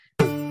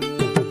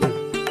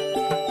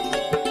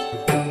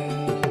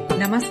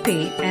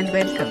Namaste and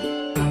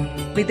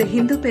welcome. With the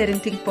Hindu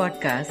Parenting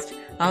Podcast,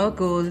 our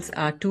goals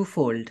are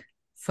twofold.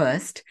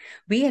 First,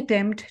 we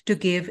attempt to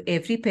give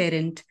every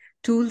parent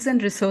tools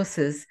and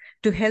resources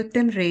to help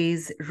them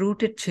raise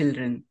rooted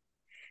children.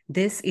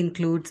 This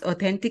includes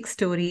authentic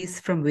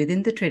stories from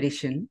within the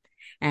tradition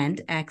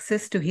and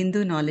access to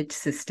Hindu knowledge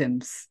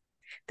systems.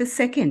 The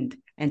second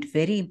and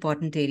very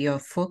important area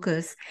of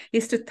focus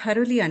is to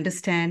thoroughly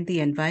understand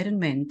the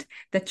environment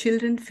that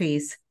children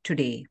face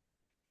today.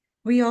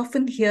 We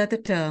often hear the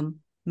term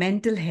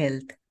mental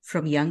health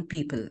from young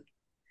people.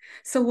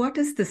 So, what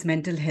is this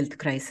mental health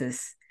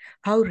crisis?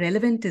 How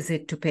relevant is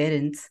it to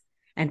parents?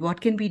 And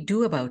what can we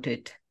do about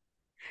it?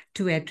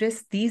 To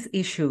address these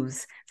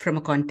issues from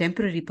a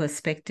contemporary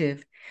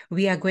perspective,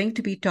 we are going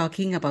to be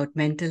talking about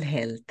mental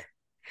health.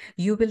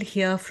 You will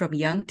hear from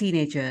young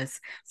teenagers,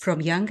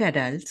 from young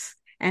adults,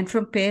 and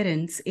from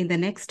parents in the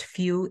next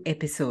few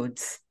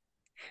episodes.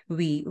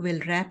 We will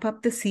wrap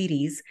up the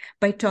series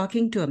by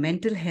talking to a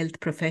mental health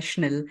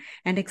professional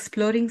and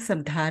exploring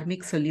some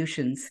dharmic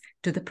solutions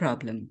to the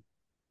problem.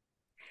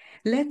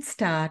 Let's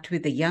start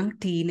with the young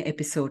teen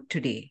episode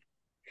today.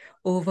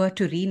 Over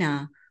to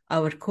Reena,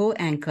 our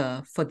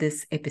co-anchor for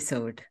this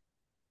episode.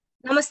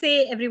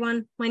 Namaste,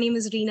 everyone. My name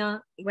is Reena.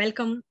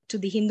 Welcome to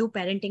the Hindu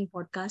Parenting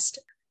Podcast.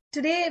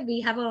 Today,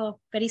 we have a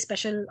very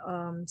special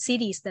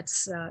series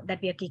that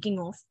we are kicking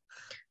off.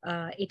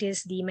 It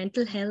is the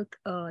mental health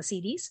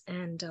series,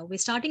 and we're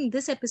starting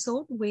this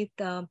episode with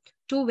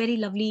two very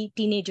lovely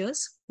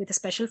teenagers with a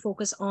special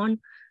focus on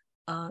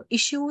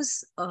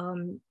issues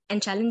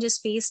and challenges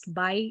faced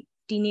by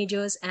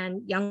teenagers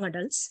and young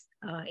adults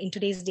in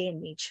today's day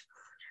and age.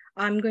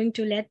 I'm going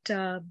to let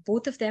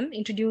both of them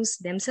introduce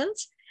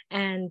themselves,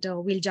 and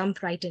we'll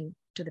jump right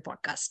into the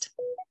podcast.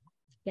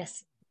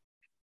 Yes.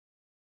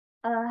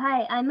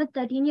 Hi, I'm a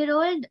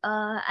 13-year-old.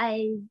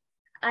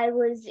 I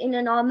was in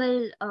a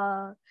normal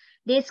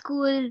day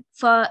school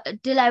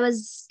till I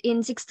was in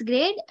 6th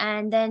grade,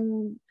 and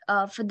then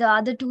for the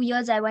other 2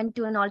 years I went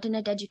to an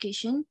alternate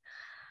education,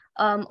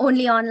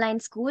 only online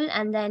school,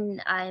 and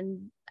then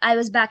I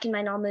was back in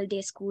my normal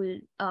day school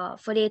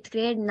for 8th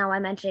grade. And now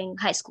I'm entering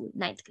high school,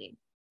 9th grade.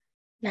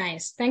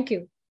 Nice, thank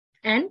you.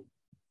 And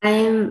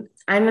I'm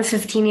a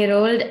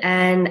 15-year-old,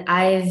 and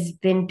I've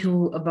been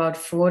to about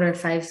 4 or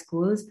 5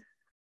 schools.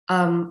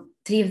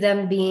 3 of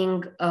them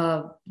being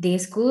day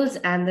schools,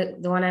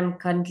 and the one I'm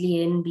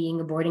currently in being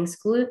a boarding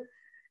school.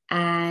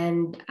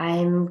 And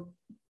I'm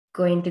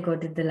going to go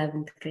to the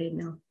 11th grade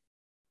now.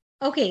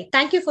 Okay,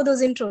 thank you for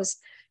those intros.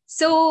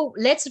 So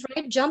let's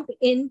jump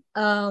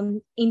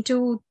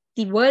into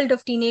the world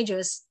of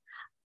teenagers.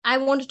 I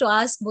wanted to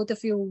ask both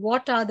of you,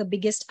 what are the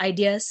biggest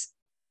ideas,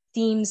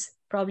 themes,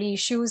 probably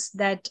issues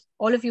that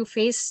all of you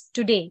face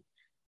today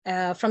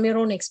from your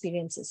own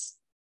experiences?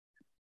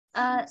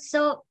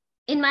 So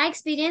in my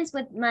experience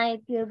with my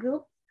peer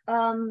group,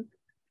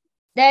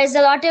 there's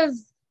a lot of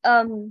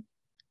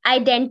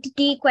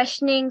identity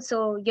questioning.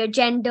 So your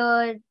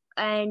gender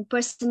and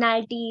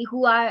personality,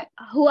 who are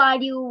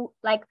you,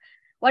 like,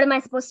 what am I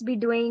supposed to be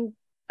doing,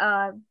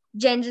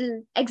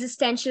 general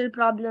existential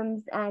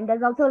problems. And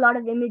there's also a lot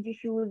of image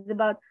issues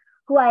about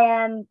who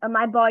I am,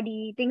 my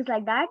body, things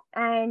like that.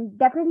 And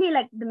definitely,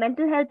 like, the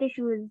mental health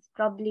issue is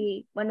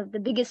probably one of the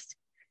biggest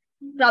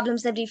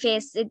problems that we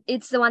face.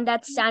 It's the one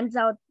that stands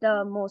out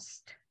the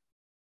most.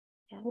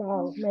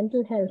 Wow,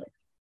 mental health.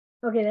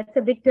 Okay, that's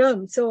a big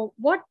term. So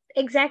what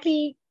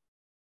exactly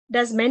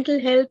does mental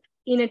health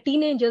in a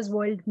teenager's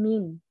world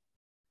mean?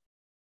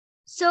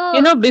 So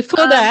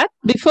before that,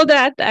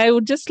 I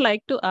would just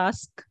like to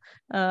ask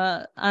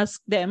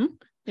them,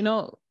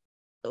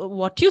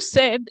 what you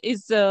said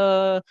is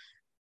not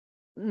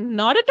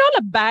at all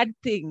a bad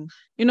thing.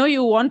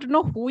 You want to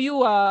know who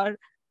you are,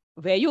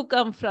 where you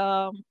come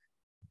from.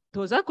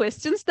 Those are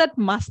questions that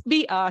must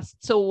be asked.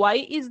 So why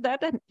is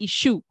that an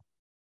issue?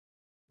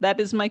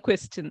 That is my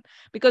question.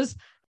 Because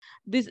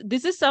this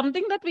is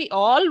something that we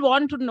all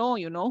want to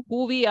know,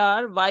 who we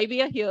are, why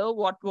we are here,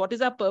 what is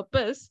our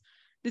purpose.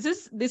 This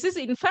is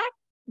in fact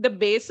the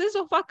basis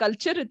of our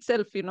culture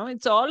itself.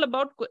 It's all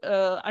about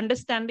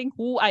understanding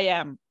who I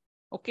am.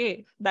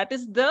 Okay, that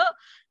is the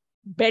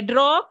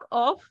bedrock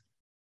of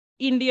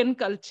Indian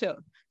culture.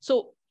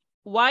 So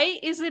why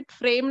is it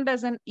framed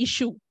as an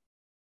issue?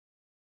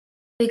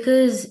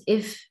 Because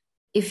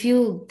if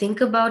you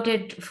think about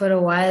it for a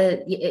while,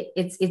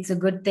 it's a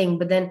good thing.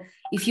 But then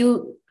if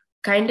you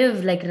kind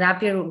of like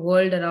wrap your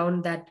world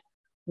around that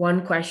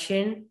one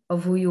question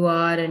of who you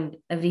are and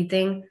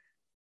everything,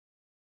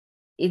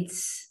 it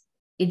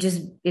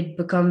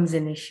becomes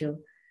an issue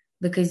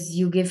because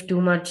you give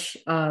too much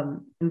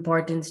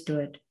importance to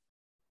it.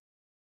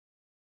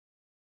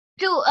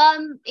 True.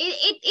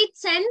 It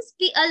sends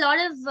a lot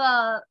of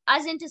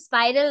us into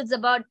spirals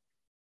about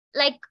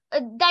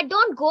that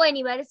don't go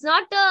anywhere. It's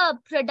not a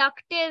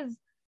productive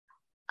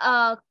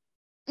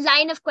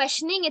line of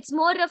questioning. It's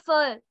more of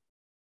a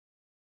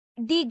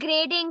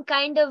degrading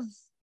kind of.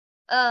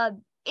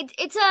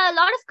 It's a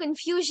lot of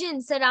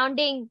confusion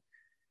surrounding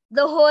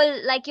the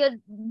whole,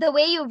 the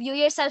way you view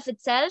yourself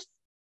itself.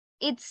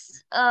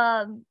 It's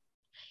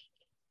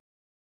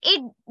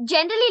it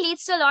generally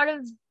leads to a lot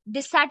of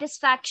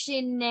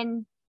dissatisfaction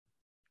and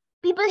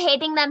people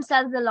hating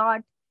themselves a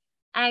lot.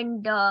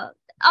 And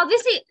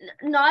obviously,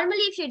 normally,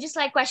 if you're just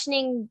like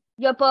questioning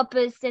your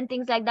purpose and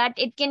things like that,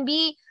 it can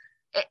be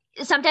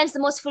sometimes the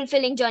most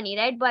fulfilling journey,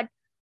 right? But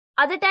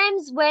other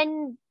times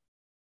when,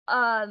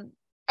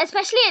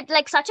 especially at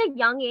like such a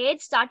young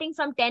age, starting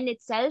from 10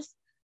 itself,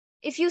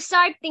 if you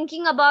start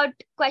thinking about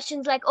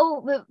questions like,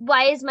 oh,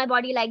 why is my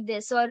body like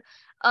this? Or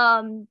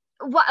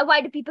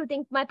why do people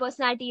think my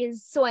personality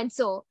is so and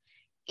so?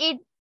 It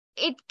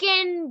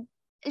can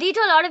lead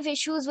to a lot of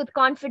issues with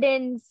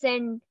confidence,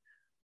 and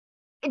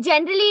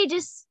generally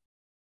just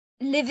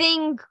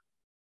living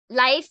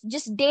life,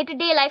 just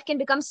day-to-day life can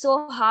become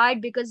so hard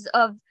because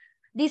of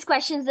these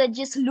questions that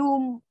just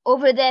loom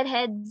over their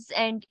heads,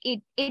 and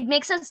it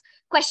makes us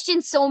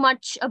question so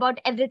much about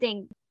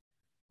everything.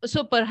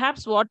 So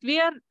perhaps what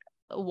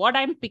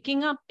I'm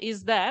picking up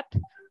is that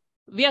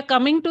we are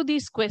coming to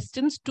these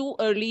questions too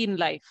early in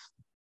life.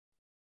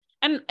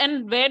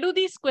 And where do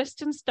these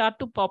questions start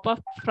to pop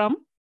up from?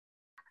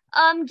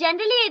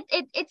 Generally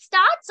it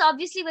starts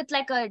obviously with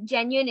like a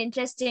genuine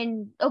interest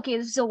in,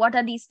 okay, so what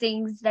are these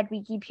things that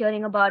we keep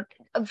hearing about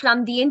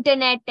from the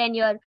internet and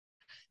your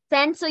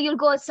friends? So you'll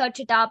go search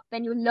it up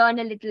and you'll learn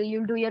a little,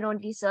 you'll do your own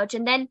research,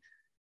 and then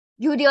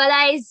you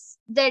realize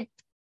that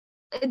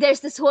there's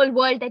this whole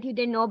world that you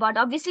didn't know about.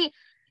 Obviously,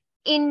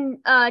 in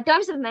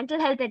terms of mental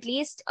health, at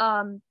least,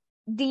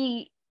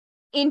 the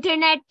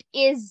internet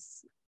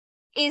is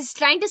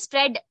trying to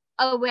spread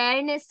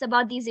awareness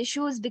about these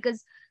issues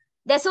because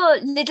they're so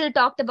little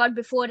talked about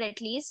before,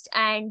 at least.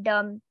 And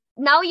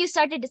now you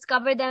start to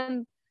discover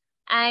them,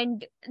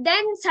 and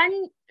then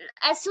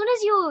as soon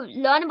as you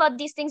learn about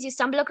these things, you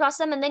stumble across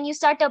them, and then you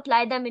start to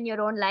apply them in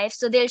your own life.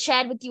 So they'll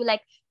share with you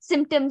like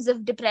symptoms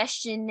of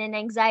depression and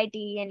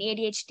anxiety and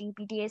ADHD,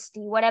 PTSD,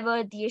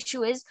 whatever the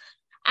issue is.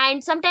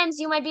 And sometimes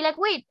you might be like,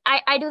 wait,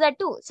 I do that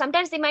too.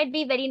 Sometimes they might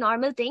be very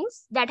normal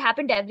things that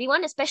happen to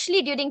everyone,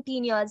 especially during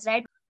teen years,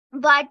 right?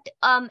 But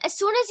as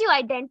soon as you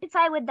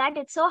identify with that,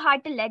 it's so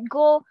hard to let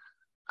go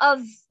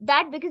of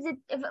that, because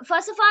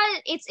first of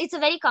all, it's a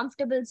very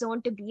comfortable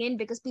zone to be in,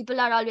 because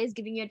people are always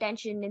giving you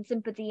attention and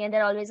sympathy, and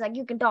they're always like,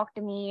 you can talk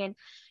to me, and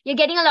you're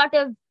getting a lot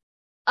of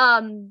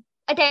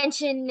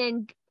attention,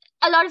 and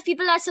a lot of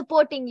people are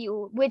supporting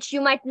you, which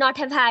you might not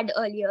have had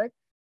earlier.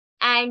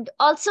 And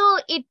also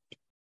it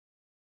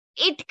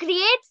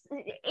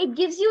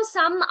gives you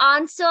some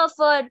answer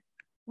for,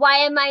 why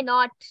am I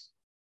not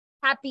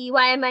happy,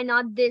 why am I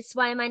not this,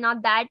 why am I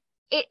not that?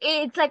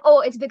 It's like,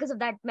 oh, it's because of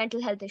that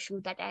mental health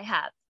issue that I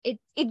have.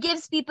 It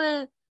gives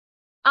people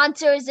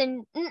answers,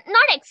 and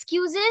not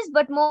excuses,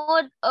 but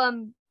more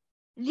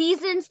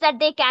reasons that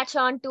they catch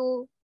on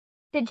to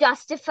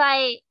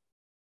justify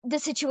the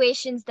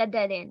situations that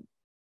they're in.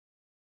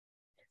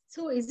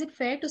 So is it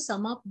fair to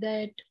sum up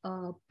that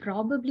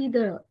probably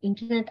the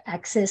internet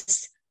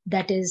access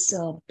that is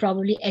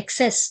probably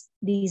excess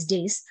these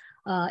days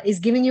is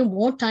giving you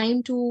more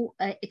time to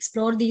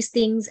explore these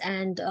things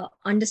and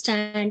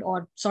understand,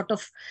 or sort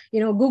of,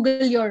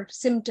 Google your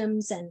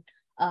symptoms and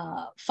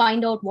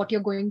find out what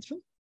you're going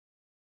through?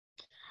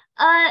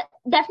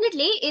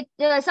 Definitely,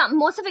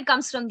 most of it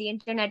comes from the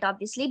internet,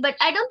 obviously, but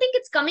I don't think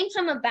it's coming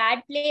from a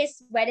bad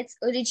place where it's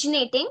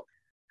originating.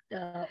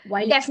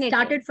 While Definitely. It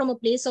started from a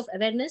place of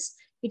awareness,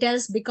 it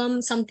has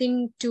become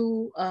something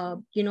to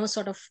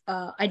sort of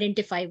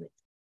identify with.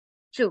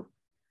 True.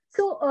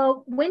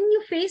 So when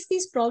you face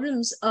these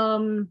problems,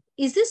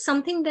 is this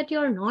something that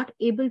you're not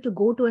able to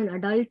go to an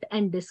adult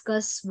and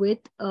discuss with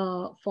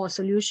for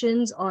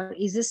solutions, or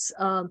is this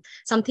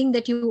something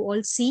that you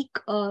all seek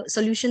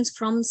solutions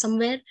from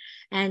somewhere?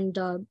 And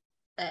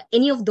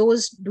any of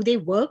those, do they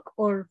work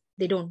or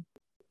they don't?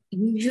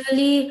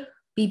 Usually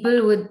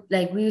people would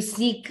we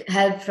seek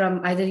help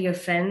from either your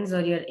friends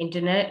or your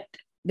internet,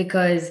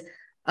 because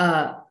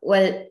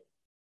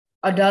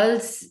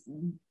adults,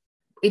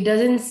 it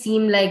doesn't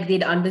seem like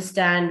they'd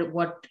understand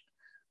what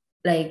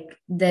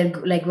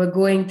we're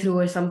going through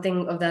or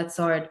something of that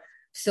sort.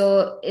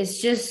 So it's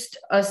just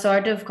a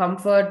sort of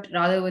comfort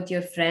rather with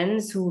your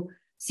friends who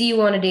see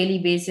you on a daily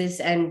basis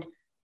and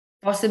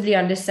possibly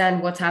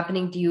understand what's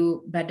happening to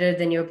you better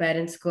than your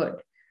parents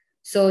could.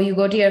 So you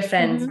go to your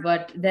friends,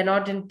 but they're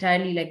not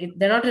entirely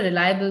they're not a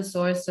reliable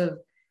source of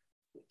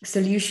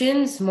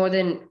solutions more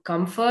than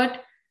comfort,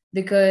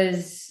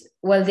 because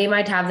they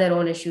might have their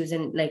own issues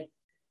and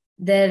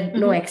they're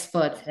no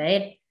experts,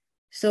 right?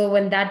 So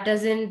when that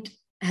doesn't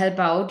help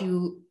out,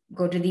 you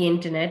go to the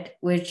internet,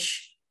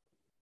 which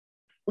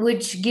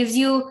gives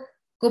you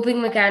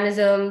coping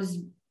mechanisms.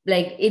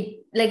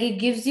 It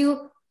gives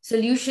you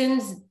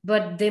solutions,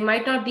 but they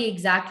might not be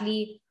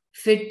exactly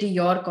fit to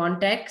your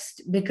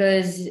context,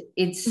 because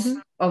it's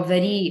a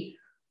very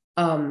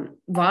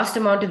vast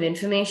amount of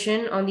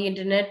information on the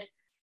internet.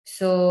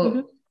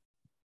 So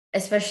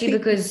especially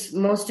because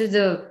most of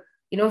the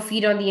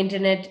feed on the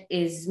internet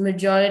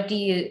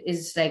majority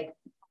is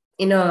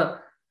in a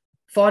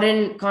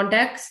foreign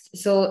context.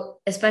 So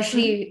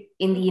especially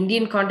in the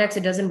Indian context,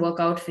 it doesn't work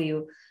out for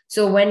you.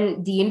 So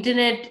when the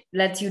internet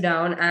lets you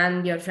down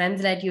and your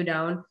friends let you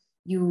down,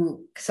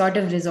 you sort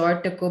of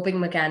resort to coping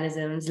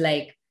mechanisms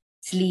like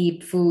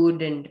sleep,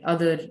 food, and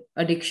other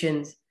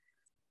addictions.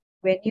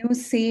 When you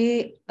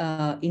say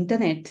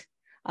internet,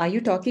 are you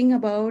talking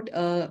about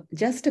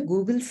just a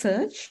Google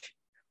search,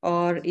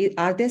 or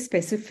are there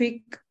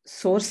specific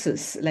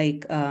sources?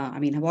 Like, I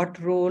mean,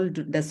 what role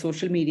does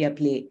social media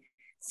play?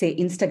 Say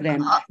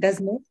Instagram. Does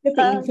most of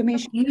the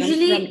information come from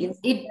Usually,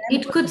 Instagram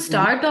it or could Google?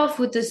 start off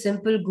with a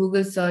simple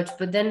Google search,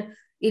 but then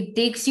it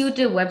takes you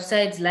to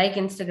websites like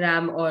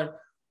Instagram or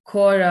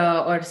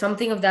Quora or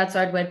something of that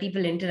sort where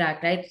people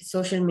interact, right?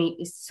 Social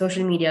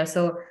media.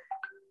 So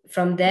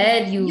from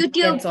there, you YouTube.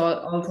 get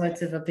all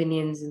sorts of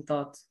opinions and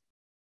thoughts.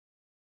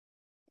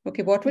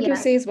 Okay, what would you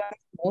Yeah. say is one of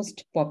the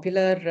most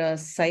popular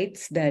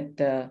sites that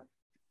kids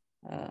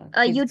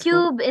go?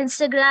 YouTube,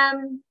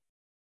 Instagram,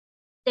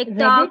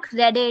 TikTok,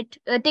 Reddit.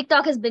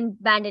 TikTok has been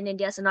banned in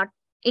India, so not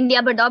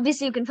India, but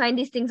obviously you can find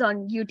these things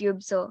on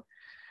YouTube. So,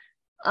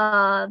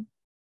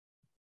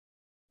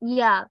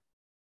 yeah,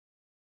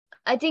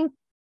 I think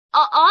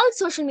all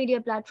social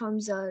media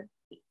platforms are.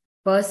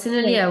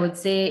 Personally, Right. I would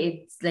say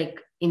it's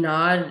like in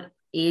our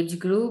age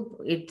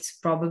group, it's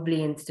probably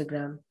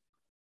Instagram.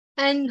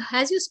 And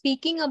as you're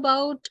speaking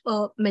about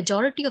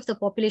majority of the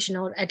population,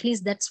 or at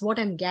least that's what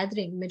I'm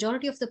gathering,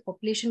 majority of the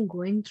population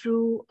going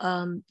through,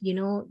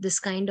 this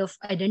kind of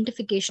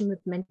identification with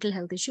mental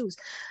health issues.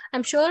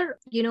 I'm sure,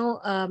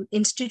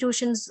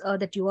 institutions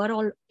that you are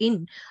all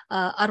in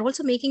are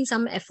also making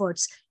some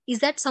efforts. Is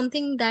that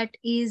something that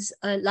is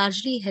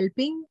largely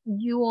helping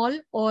you all,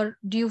 or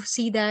do you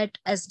see that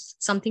as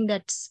something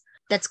that's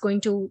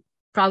going to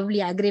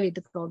probably aggravate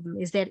the problem?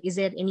 Is there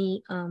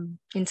any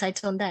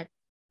insights on that?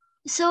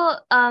 So,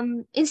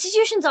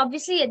 institutions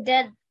obviously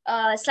they're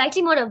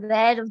slightly more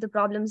aware of the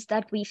problems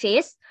that we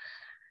face,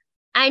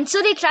 and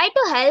so they try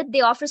to help.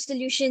 They offer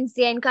solutions.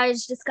 They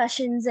encourage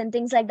discussions and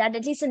things like that.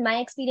 At least in my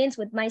experience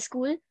with my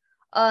school,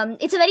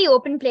 it's a very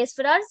open place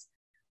for us,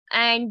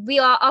 and we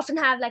often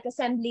have like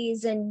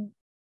assemblies and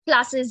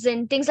classes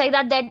and things like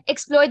that that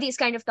explore these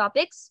kind of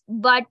topics.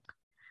 But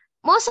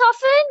most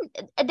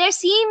often, they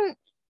seem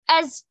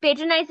as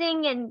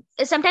patronizing and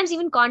sometimes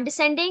even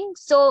condescending.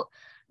 So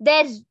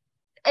they're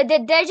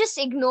they're just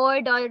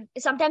ignored or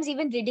sometimes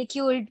even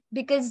ridiculed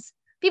because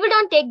people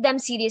don't take them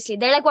seriously.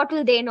 They're like, what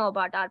will they know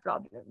about our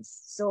problems?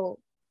 So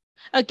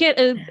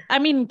I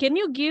mean, can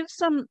you give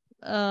some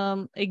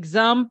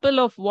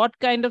example of what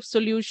kind of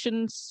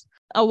solutions,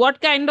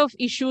 what kind of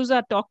issues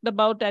are talked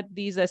about at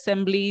these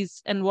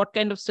assemblies, and what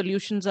kind of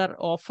solutions are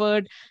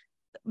offered?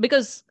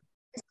 Because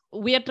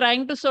we are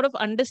trying to sort of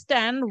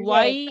understand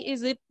why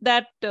is it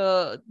that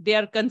they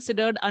are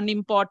considered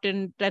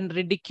unimportant and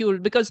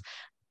ridiculed. Because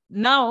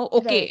now,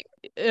 okay,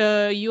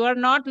 you are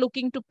not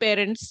looking to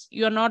parents,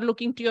 you are not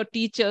looking to your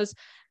teachers.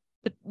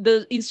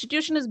 The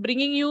institution is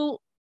bringing you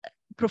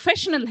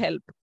professional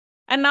help,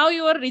 and now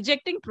you are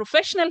rejecting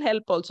professional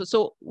help also.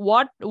 So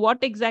what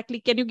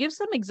exactly, can you give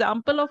some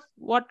example of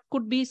what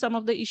could be some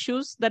of the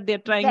issues that they're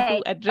trying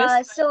to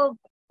address? So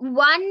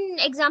one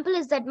example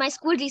is that my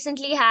school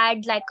recently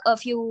had like a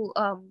few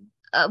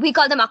we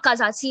call them akkas,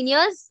 our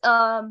seniors.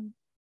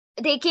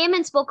 They came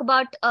and spoke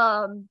about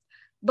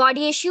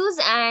body issues,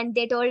 and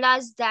they told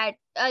us that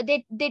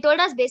they told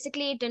us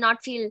basically to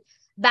not feel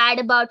bad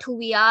about who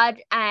we are,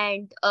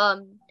 and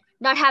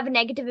not have a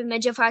negative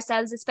image of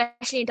ourselves,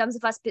 especially in terms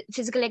of our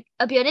physical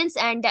appearance,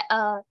 and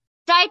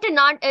try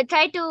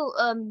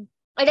to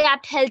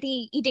adapt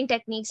healthy eating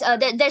techniques.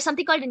 There's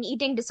something called an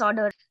eating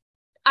disorder.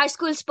 Our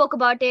school spoke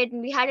about it,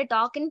 and we had a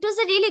talk, and it was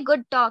a really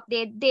good talk.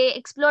 They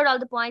explored all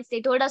the points.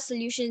 They told us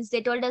solutions.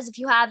 They told us, if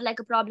you have like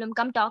a problem,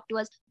 come talk to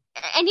us.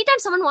 Anytime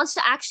someone wants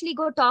to actually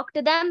go talk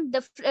to them,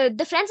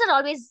 the friends are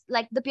always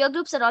like, the peer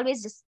groups are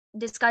always just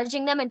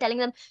discouraging them and telling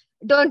them,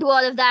 don't do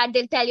all of that,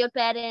 they'll tell your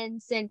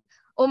parents, and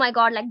oh my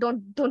god, like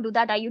don't do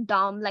that, are you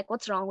dumb, like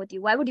what's wrong with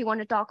you, why would you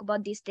want to talk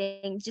about these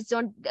things, just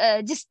don't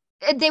just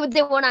they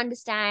won't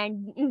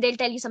understand, they'll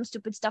tell you some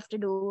stupid stuff to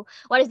do,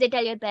 what if they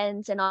tell your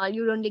parents and all,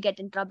 you'll only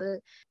get in trouble.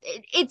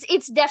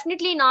 It's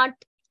definitely not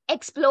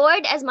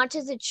explored as much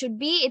as it should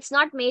be. It's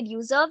not made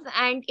use of.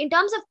 And in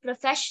terms of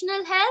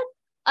professional help,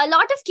 a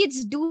lot of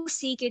kids do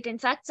seek it. In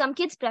fact, some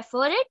kids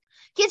prefer it.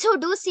 Kids who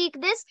do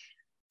seek this,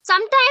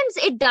 sometimes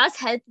it does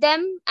help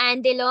them,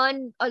 and they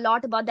learn a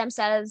lot about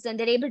themselves, and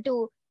they're able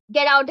to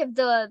get out of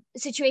the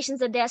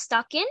situations that they're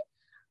stuck in.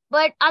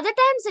 But other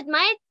times it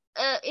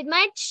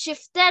might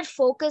shift their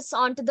focus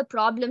onto the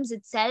problems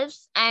itself,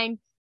 and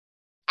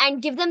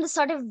give them the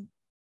sort of,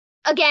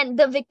 again,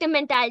 the victim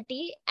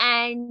mentality,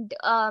 and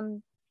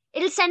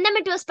it'll send them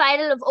into a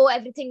spiral of, oh,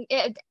 everything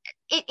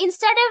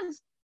instead of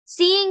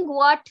seeing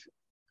what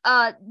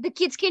the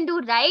kids can do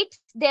right,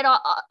 they're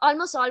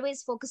almost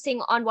always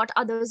focusing on what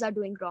others are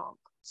doing wrong.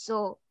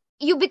 So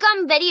you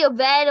become very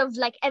aware of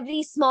like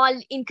every small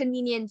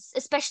inconvenience,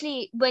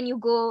 especially when you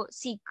go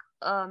seek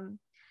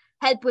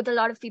help with a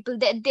lot of people.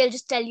 They'll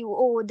just tell you,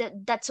 oh,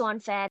 that's so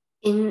unfair.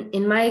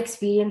 In my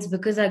experience,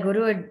 because I go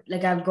to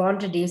I've gone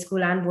to day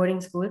school and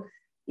boarding school,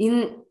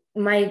 in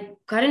my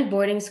current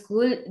boarding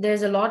school,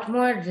 there's a lot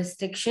more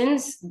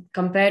restrictions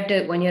compared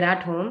to when you're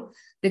at home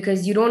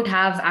because you don't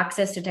have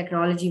access to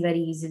technology very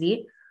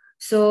easily.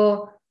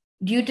 So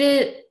due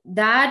to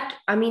that,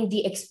 I mean,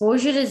 the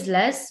exposure is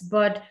less,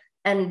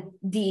 and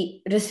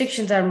the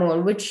restrictions are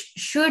more, which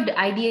should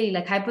ideally,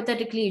 like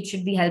hypothetically, it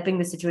should be helping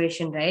the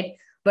situation, right?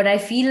 But I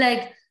feel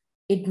like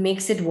it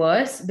makes it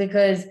worse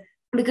because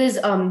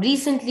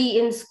recently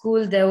in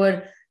school there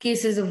were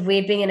cases of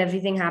vaping and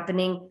everything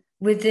happening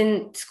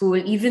within school,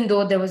 even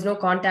though there was no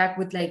contact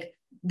with, like,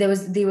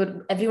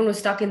 everyone was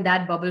stuck in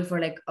that bubble for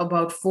like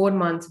about 4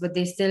 months, but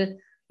they still,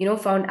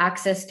 found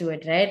access to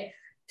it, right?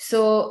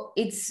 So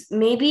it's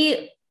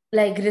maybe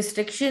like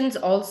restrictions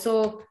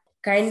also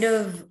kind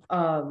of,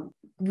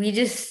 we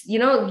just, you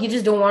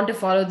just don't want to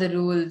follow the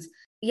rules.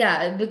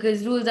 Yeah,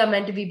 because rules are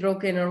meant to be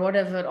broken or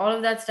whatever, all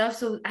of that stuff.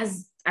 So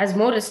as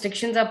more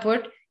restrictions are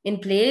put in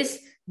place,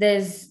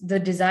 there's the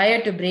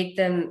desire to break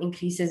them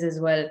increases as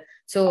well.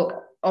 So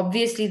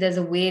obviously there's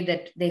a way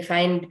that they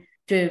find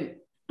to,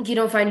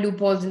 find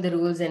loopholes in the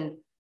rules and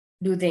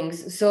do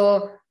things.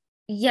 So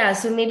yeah,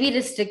 so maybe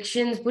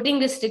putting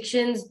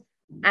restrictions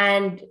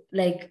and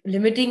like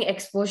limiting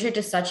exposure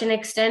to such an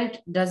extent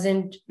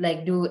doesn't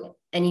like do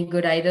any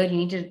good either. You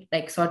need to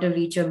like sort of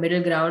reach a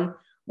middle ground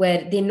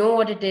where they know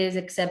what it is,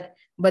 except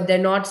but they're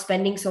not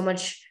spending so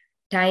much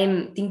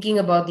time thinking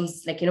about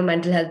these, like,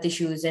 mental health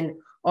issues and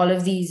all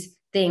of these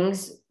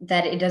things,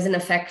 that it doesn't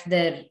affect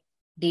their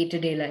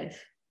day-to-day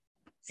life.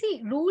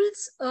 See,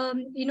 rules,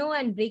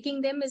 and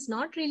breaking them is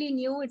not really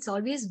new. It's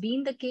always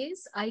been the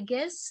case. I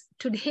guess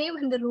today,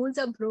 when the rules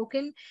are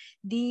broken,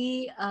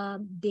 the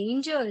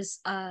dangers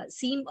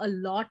seem a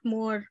lot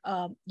more,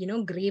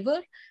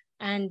 graver.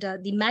 And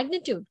the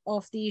magnitude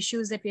of the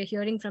issues that we're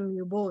hearing from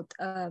you both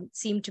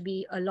seem to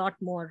be a lot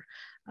more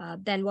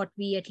than what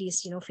we at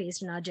least,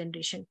 faced in our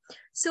generation.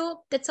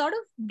 So that sort of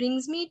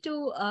brings me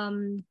to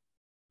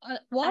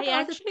what I are the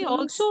actually things...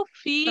 also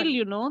feel,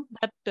 Sorry.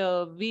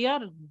 that we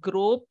are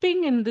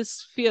groping in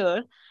this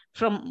fear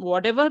from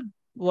whatever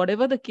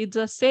the kids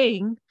are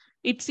saying.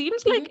 It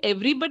seems like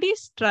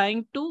everybody's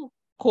trying to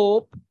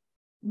cope,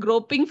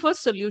 groping for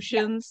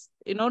solutions,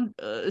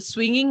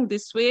 swinging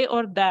this way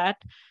or that.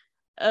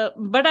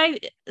 But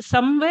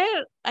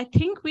somewhere I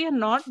think we are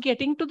not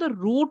getting to the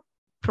root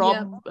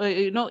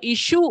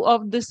issue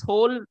of this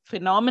whole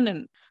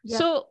phenomenon.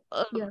 So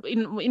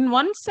in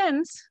one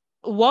sense,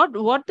 what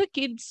the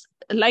kids,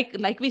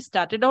 like we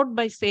started out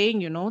by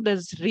saying,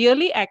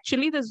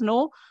 there's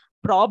no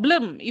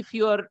problem if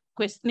you are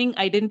questioning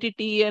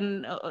identity,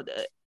 and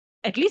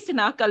at least in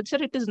our culture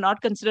it is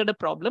not considered a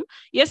problem.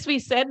 Yes, we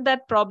said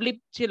that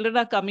probably children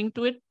are coming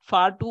to it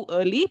far too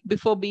early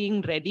before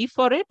being ready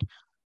for it.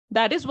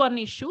 That is one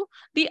issue.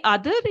 The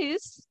other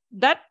is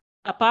that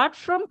apart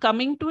from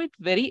coming to it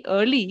very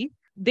early,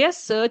 they're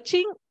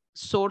searching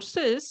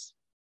sources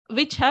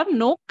which have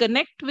no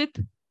connect with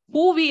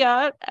who we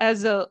are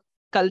as a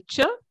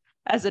culture,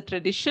 as a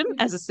tradition,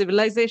 as a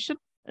civilization.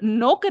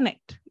 No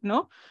connect,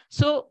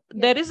 So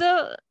there is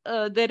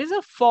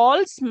a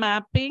false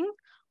mapping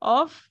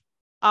of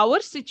our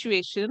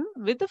situation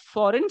with a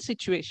foreign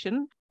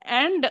situation,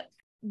 and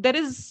there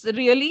is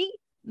really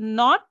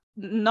not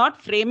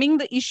framing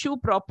the issue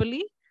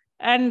properly,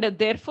 and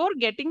therefore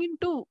getting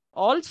into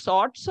all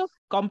sorts of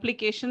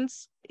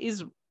complications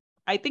is,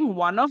 I think,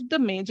 one of the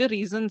major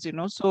reasons.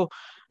 So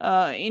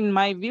in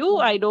my view,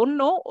 I don't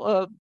know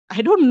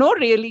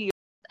really.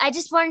 I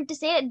just wanted to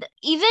say,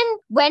 even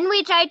when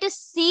we try to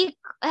seek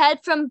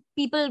help from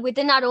people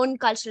within our own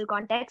cultural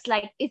context,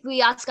 like if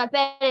we ask our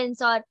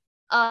parents or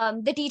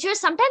the teachers,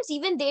 sometimes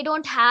even they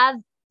don't have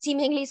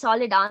seemingly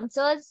solid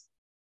answers,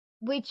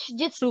 which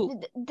just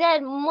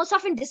they're most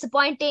often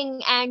disappointing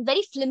and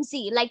very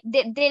flimsy. Like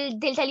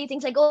they'll tell you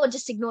things like, "Oh,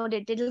 just ignore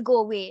it; it'll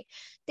go away."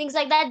 Things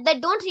like that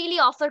don't really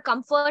offer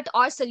comfort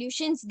or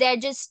solutions. They're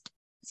just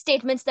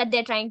statements that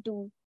they're trying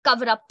to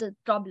cover up the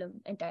problem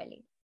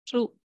entirely.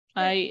 True.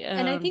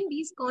 And I think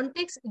these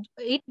contexts,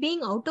 it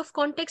being out of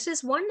context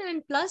is one,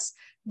 and plus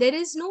there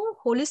is no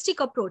holistic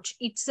approach.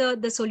 It's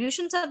the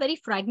solutions are very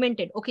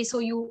fragmented. Okay, so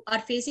you are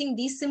facing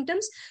these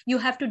symptoms, you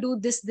have to do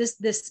this.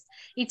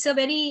 It's a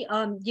very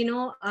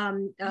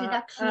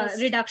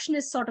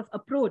reductionist sort of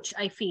approach,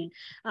 I feel.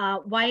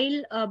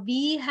 While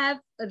we have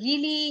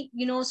really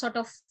sort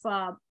of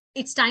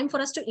it's time for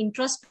us to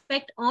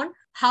introspect on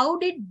how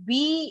did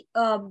we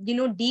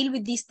deal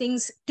with these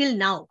things till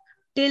now,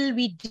 till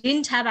we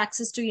didn't have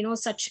access to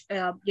such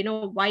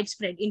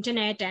widespread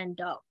internet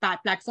and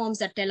platforms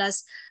that tell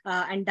us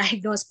and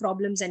diagnose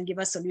problems and give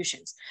us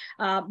solutions.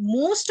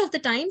 Most of the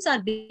times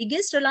our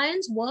biggest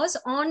reliance was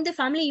on the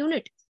family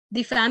unit.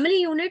 The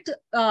family unit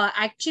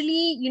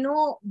actually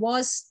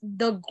was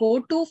the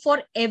go-to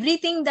for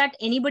everything that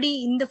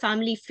anybody in the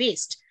family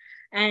faced.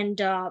 And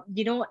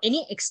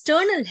any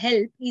external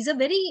help is a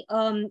very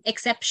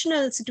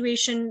exceptional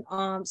situation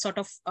sort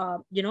of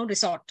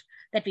resort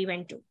that we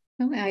went to.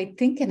 No, I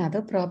think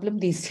another problem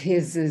these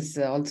days is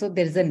also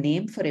there's a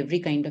name for every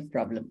kind of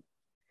problem.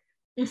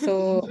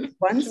 So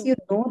once you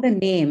know the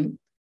name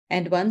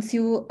And once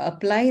you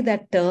apply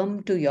that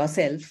term to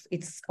yourself,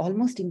 it's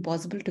almost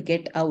impossible to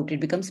get out.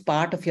 It becomes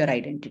part of your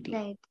identity.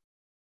 Right.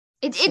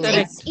 So It's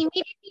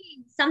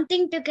immediately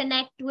something to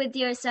connect with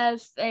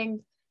yourself, and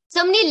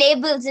so many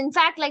labels. In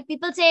fact, like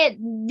people say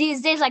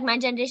these days, like my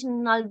generation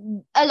and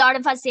all, a lot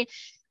of us say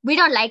we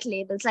don't like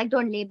labels, like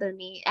don't label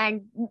me.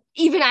 And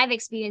even I've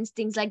experienced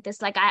things like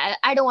this. Like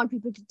I don't want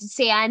people to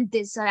say I'm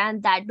this or I'm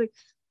that. But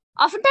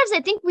oftentimes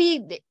I think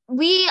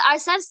we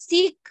ourselves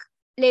seek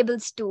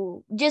labels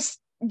too, just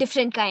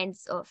different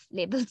kinds of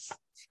labels.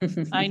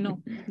 I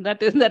know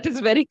that is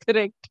very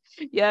correct.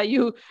 Yeah,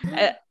 you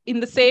in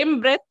the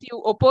same breath you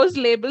oppose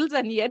labels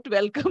and yet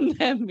welcome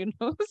them.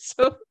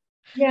 So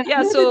yeah,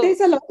 yeah. no, So there's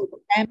a lot of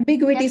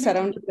ambiguity Definitely.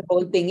 surrounding the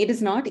whole thing. It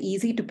is not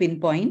easy to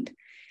pinpoint,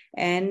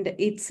 and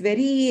it's a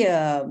very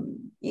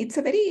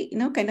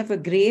kind of a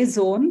gray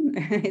zone.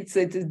 It's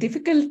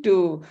difficult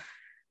to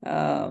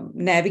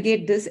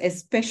navigate this,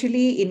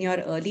 especially in your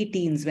early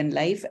teens when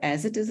life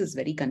as it is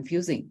very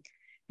confusing.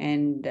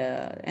 And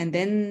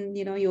then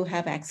you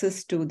have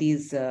access to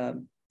these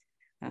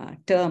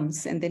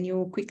terms, and then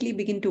you quickly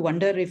begin to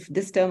wonder if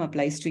this term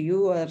applies to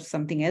you or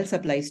something else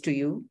applies to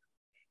you.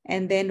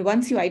 And then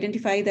once you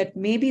identify that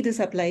maybe this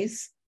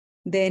applies,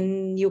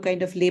 then you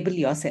kind of label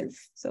yourself.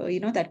 So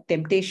that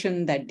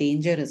temptation, that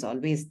danger is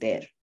always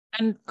there.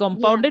 and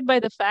compounded by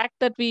the fact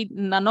that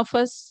none of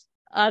us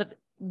are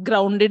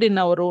grounded in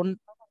our own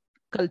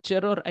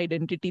culture or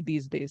identity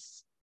these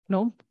days.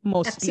 No,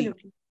 mostly.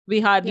 Absolutely. We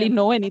hardly Yeah.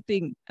 know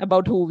anything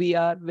about who we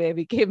are, where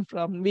we came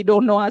from. We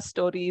don't know our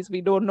stories.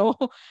 We don't know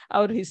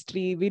our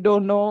history. We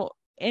don't know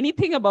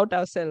anything about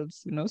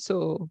ourselves,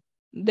 so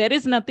there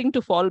is nothing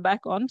to fall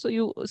back on. So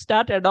you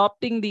start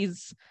adopting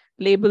these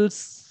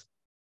labels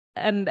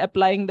and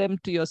applying them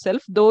to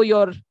yourself, though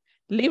your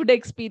lived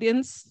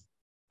experience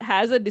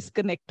has a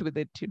disconnect with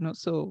it,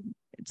 so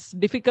it's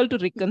difficult to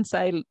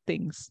reconcile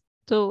things.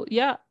 So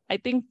yeah, I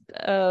think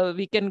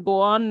we can go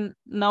on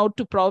now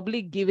to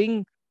probably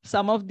giving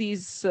some of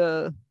these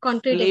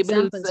Concrete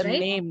labels examples, and right?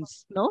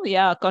 names. No,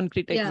 yeah,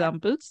 concrete Yeah.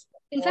 examples.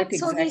 In What fact,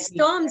 so these exactly?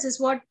 terms is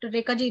what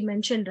Rekha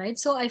mentioned, right?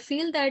 So I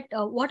feel that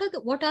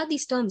what are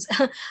these terms?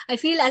 I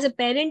feel as a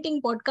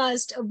parenting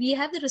podcast, we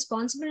have the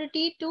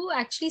responsibility to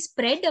actually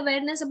spread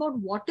awareness about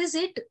what is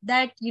it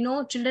that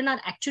children are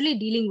actually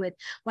dealing with.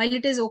 While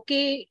it is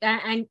okay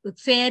and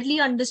fairly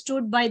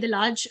understood by the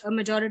large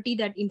majority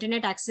that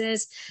internet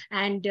access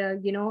and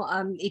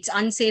it's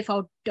unsafe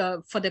out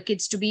for the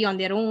kids to be on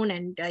their own,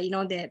 and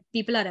the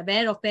people are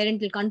aware of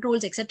parental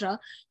controls, etc.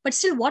 But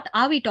still, what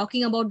are we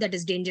talking about that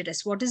is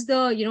dangerous? What is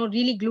the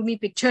really gloomy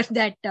picture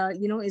that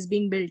is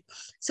being built?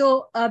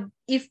 So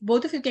if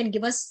both of you can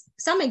give us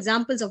some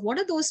examples of what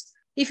are those,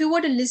 if you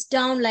were to list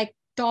down like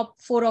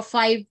top 4 or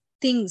 5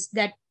 things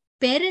that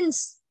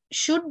parents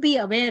should be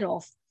aware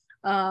of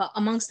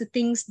amongst the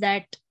things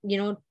that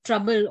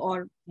trouble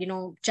or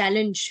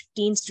challenge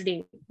teens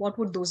today, what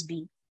would those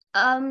be?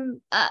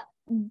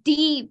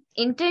 The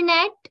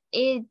internet,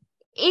 it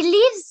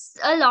leaves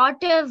a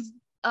lot of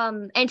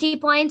entry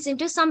points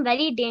into some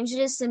very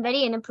dangerous and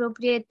very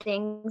inappropriate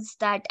things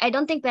that I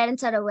don't think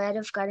parents are aware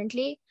of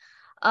currently.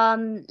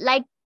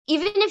 Like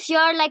even if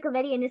you're like a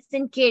very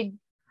innocent kid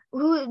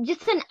who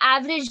just an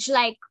average,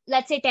 like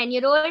let's say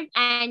 10-year-old,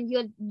 and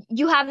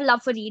you have a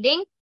love for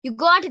reading, you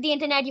go onto the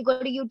internet, you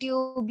go to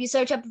YouTube, you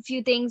search up a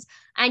few things,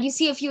 and you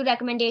see a few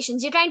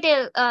recommendations. You're trying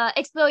to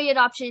explore your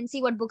options,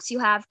 see what books you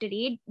have to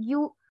read.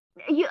 You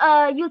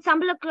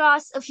stumble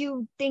across a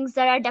few things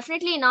that are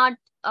definitely not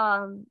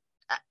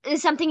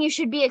is something you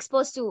should be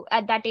exposed to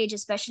at that age,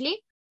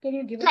 especially. Can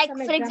you give us Like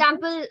some for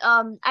examples?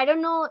 example, I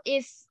don't know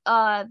if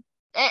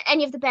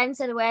any of the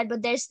parents are aware,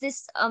 but there's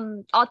this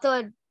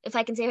author, if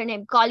I can say her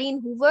name,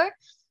 Colleen Hoover.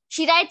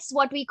 She writes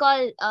what we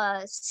call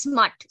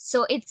smut.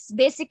 So it's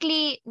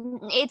basically,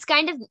 it's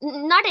kind of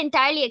not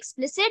entirely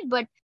explicit,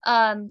 but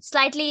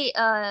slightly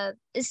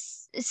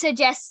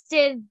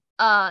suggestive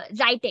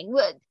writing.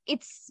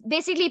 It's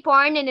basically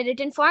porn in a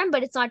written form,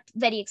 but it's not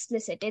very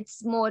explicit.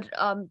 It's more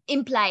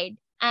implied.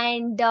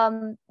 And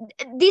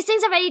these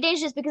things are very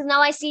dangerous because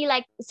now I see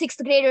like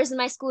 6th graders in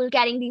my school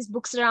carrying these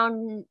books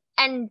around,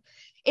 and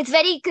it's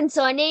very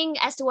concerning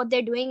as to what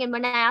they're doing. And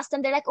when I ask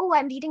them, they're like, "Oh,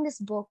 I'm reading this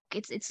book.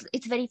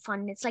 It's very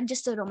fun. It's like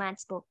just a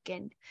romance book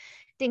and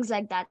things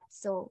like that."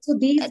 So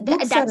these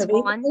books that's are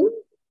one. available?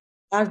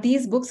 Are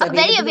these books Very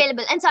available?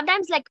 available, and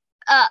sometimes like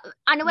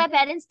unaware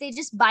parents, they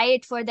just buy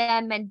it for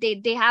them and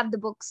they have the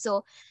book.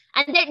 So,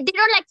 and they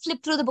don't like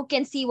flip through the book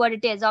and see what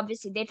it is.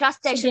 Obviously they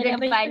trust their children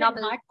to buy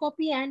normal hard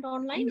copy and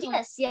online.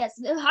 yes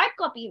the hard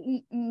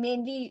copy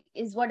mainly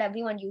is what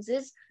everyone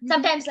uses.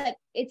 Sometimes like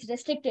it's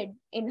restricted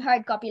in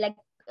hard copy, like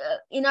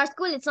in our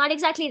school it's not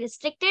exactly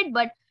restricted,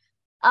 but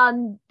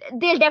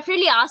they'll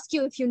definitely ask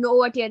you if you know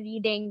what you're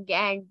reading,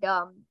 and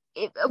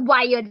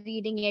why you're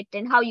reading it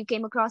and how you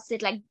came across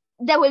it. Like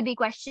there will be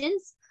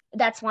questions.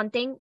 That's one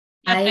thing.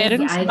 Yeah,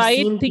 parents I've buy it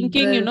seen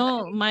thinking,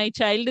 people- my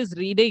child is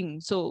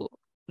reading, so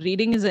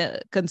reading is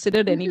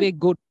considered anyway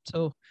good.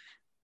 So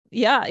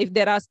yeah, if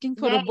they're asking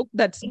for a Right. book,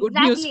 that's good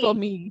news for Exactly.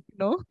 me,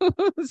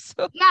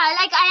 So Yeah,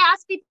 like I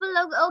ask people,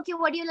 like, okay,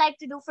 what do you like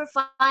to do for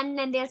fun?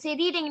 And they'll say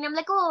reading, and I'm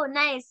like, oh,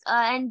 nice.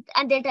 And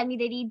they'll tell me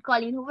they read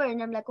Colleen Hoover,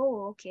 and I'm like,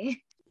 oh, okay.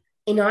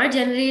 In our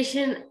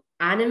generation,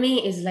 anime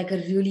is like a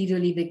really,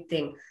 really big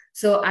thing.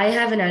 So I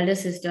have an elder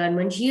sister, and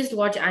when she used to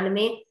watch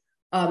anime,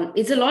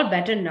 it's a lot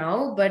better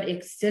now, but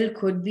it still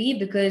could be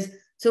because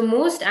so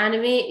most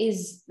anime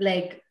is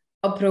like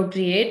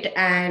appropriate,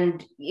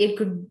 and it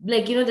could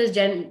like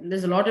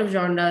there's a lot of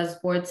genres,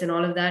 sports, and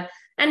all of that,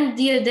 and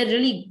they're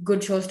really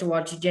good shows to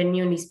watch,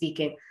 genuinely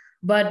speaking.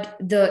 But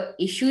the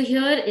issue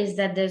here is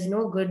that there's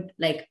no good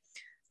like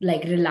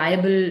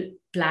reliable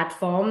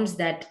platforms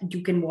that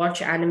you can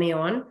watch anime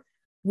on,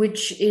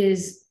 which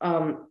is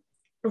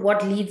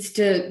what leads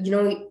to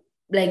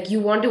like you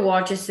want to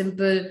watch a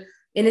simple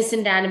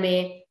innocent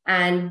anime,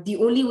 and the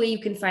only way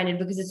you can find it,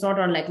 because it's not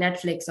on like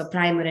Netflix or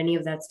Prime or any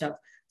of that stuff,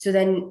 so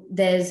then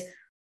there's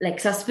like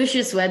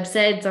suspicious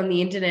websites on the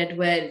internet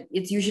where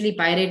it's usually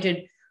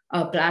pirated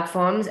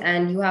platforms,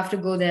 and you have to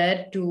go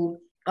there to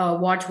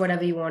watch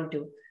whatever you want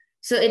to.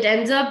 So it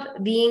ends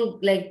up being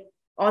like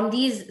on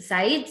these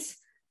sites,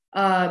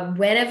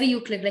 wherever you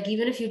click, like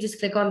even if you just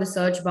click on the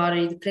search bar or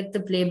you click the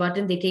play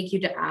button, they take you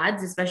to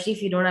ads, especially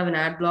if you don't have an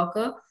ad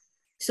blocker.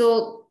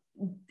 So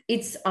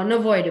it's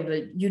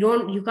unavoidable.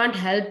 You can't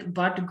help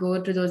but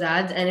go to those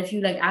ads. And if you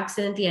like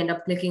accidentally end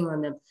up clicking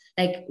on them,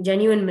 like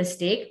genuine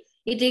mistake,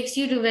 it takes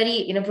you to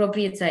very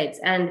inappropriate sites.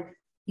 And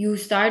you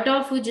start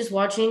off with just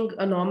watching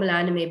a normal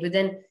anime, but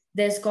then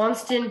there's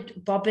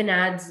constant pop-in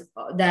ads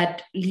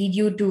that lead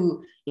you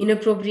to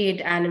inappropriate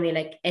anime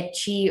like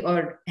ecchi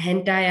or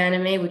hentai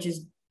anime, which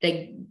is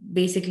like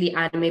basically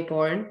anime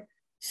porn.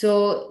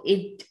 So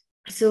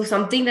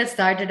something that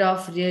started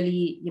off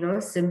really,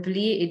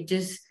 simply, it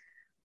just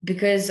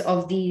because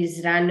of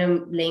these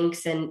random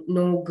links and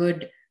no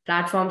good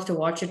platforms to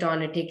watch it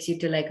on, it takes you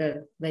to like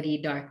a very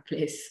dark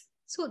place.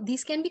 So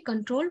these can be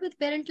controlled with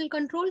parental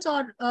controls,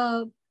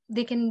 or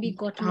they can be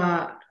gotten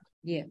out.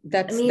 Yeah,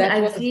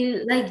 I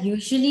feel like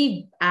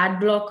usually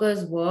ad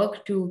blockers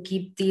work to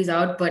keep these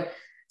out, but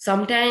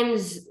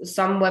sometimes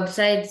some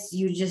websites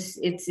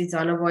it's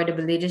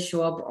unavoidable. They just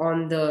show up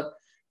on the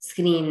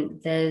screen.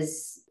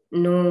 There's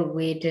no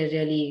way to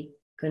really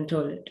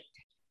control it.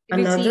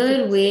 We'll see if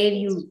Another way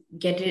you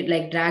get it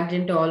like dragged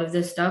into all of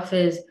this stuff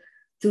is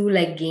through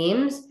like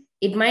games.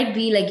 It might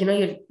be like,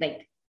 you're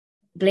like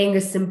playing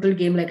a simple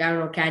game like, I don't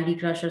know, Candy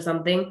Crush or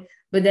something,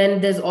 but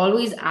then there's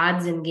always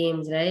ads in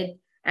games, right?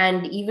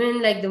 And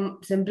even like the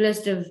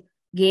simplest of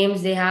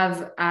games, they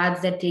have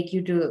ads that take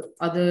you to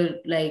other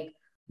like,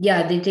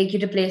 yeah, they take you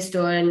to Play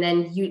Store, and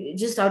then you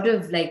just out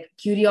of like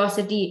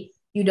curiosity,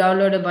 you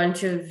download a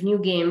bunch of new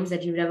games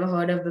that you've never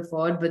heard of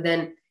before, but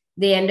then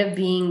they end up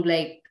being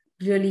like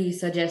really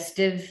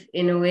suggestive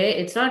in a way.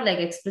 It's not like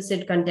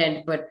explicit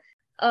content, but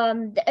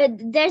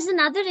there's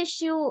another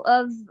issue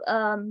of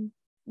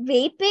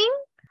vaping.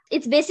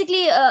 It's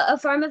basically a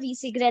form of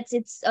e-cigarettes.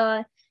 It's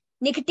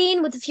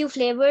nicotine with a few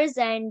flavors,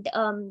 and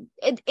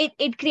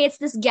it creates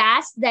this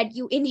gas that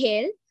you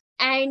inhale.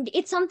 And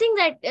it's something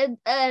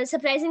that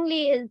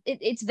surprisingly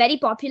it's very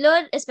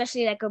popular,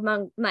 especially like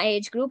among my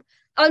age group.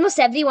 Almost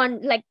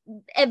everyone, like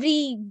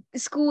every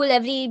school,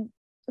 every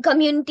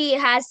community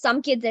has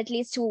some kids at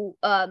least who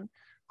are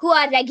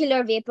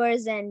regular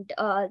vapors, and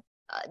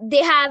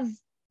they have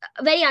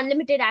very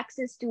unlimited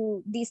access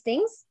to these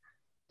things.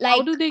 Like,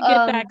 how do they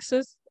get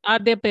access? Are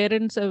their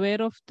parents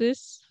aware of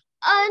this?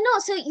 No,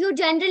 so you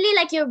generally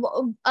like your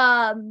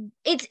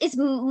it's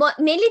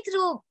mainly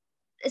through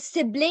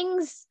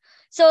siblings.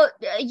 So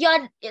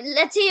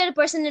let's say you're a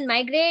person in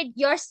my grade,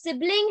 your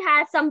sibling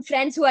has some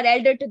friends who are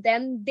elder to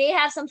them, they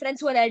have some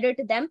friends who are elder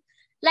to them.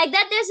 Like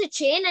that, there's a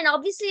chain, and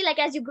obviously, like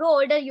as you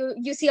grow older,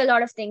 you see a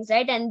lot of things,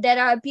 right? And there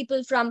are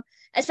people from,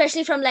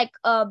 especially from like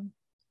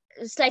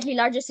slightly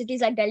larger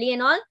cities like Delhi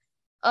and all,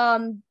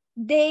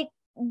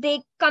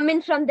 they come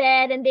in from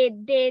there, and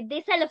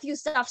they sell a few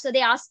stuff. So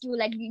they ask you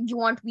like, you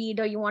want weed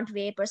or you want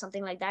vape or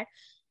something like that.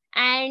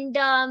 And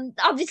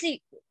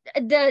obviously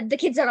the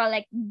kids are all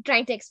like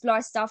trying to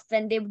explore stuff,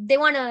 and they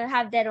want to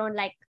have their own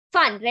like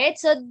fun, right?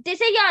 So they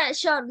say, yeah,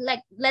 sure,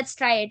 like let's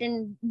try it.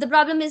 And the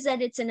problem is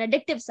that it's an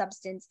addictive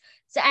substance,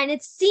 so and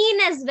it's seen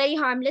as very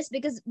harmless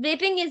because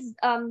vaping is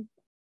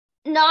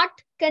not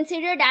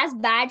considered as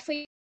bad for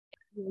you.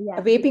 Yeah.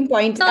 A vaping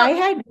point. I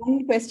had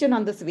one question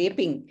on this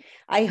vaping.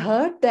 I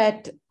heard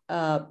that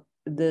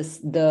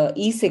the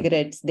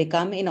e-cigarettes, they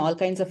come in all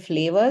kinds of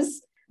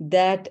flavors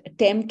that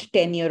tempt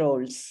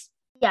 10-year-olds.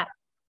 Yeah.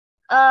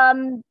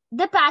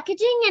 The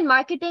packaging and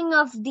marketing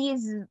of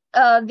these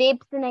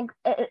vapes and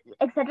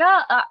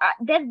etc.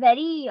 They're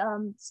very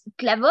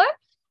clever,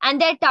 and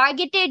they're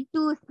targeted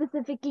to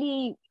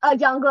specifically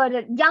young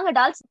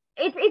adults.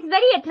 It's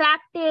very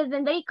attractive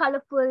and very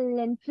colorful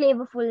and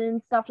flavorful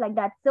and stuff like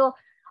that. So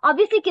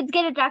obviously kids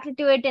get attracted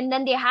to it, and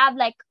then they have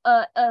like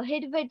a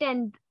hit of it,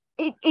 and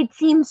it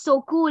seems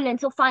so cool and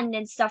so fun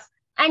and stuff.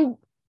 And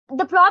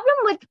the problem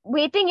with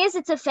vaping is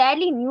it's a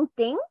fairly new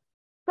thing.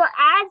 So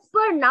as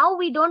per now,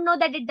 we don't know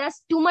that it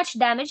does too much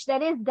damage.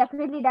 There is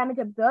definitely damage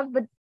observed,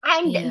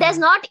 and there's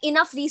not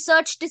enough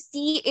research to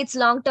see its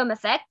long-term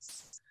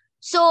effects.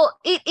 So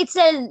it's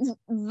a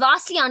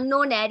vastly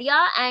unknown area,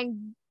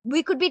 and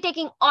we could be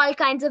taking all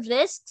kinds of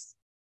risks,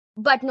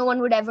 but no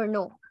one would ever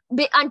know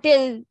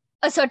until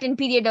a certain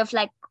period of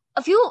like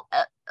a few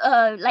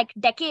like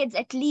decades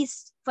at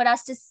least for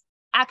us to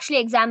actually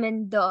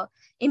examine the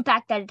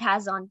impact that it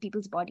has on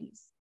people's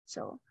bodies.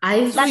 So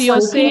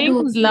you're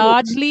saying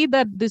largely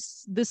that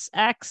this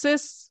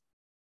access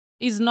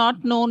is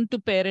not known to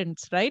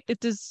parents, right?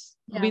 It is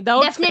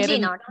without definitely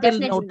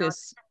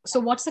notice. Not. So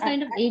what's the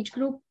kind of age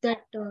group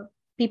that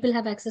people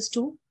have access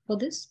to for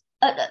this?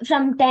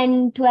 From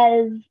 10,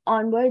 12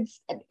 onwards.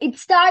 It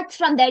starts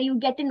from there. You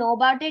get to know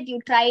about it. You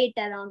try it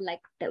around like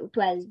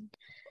 12.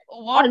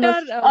 What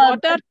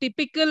are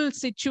typical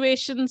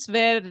situations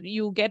where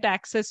you get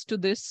access to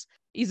this?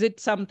 Is it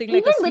something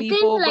like a sleepover?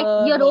 Even within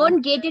like your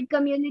own gated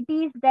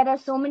communities, there are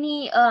so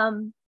many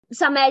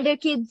some elder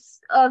kids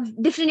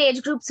of different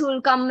age groups who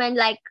will come and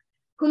like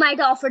who might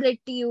offer it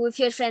to you if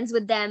you're friends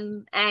with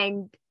them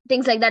and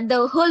things like that.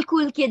 The whole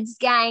cool kids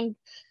gang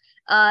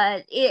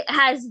it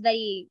has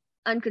very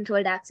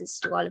uncontrolled access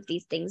to all of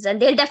these things,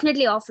 and they'll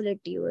definitely offer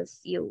it to you if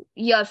you're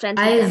friends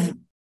with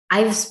them.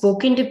 I've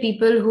spoken to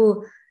people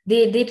who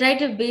they try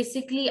to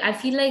basically, I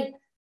feel like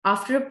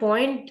after a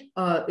point,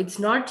 it's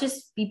not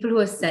just people who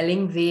are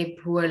selling vape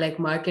who are like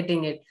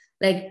marketing it,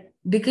 like,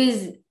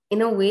 because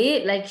in a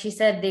way, like she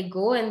said, they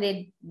go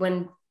and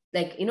when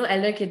like,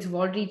 elder kids who've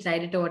already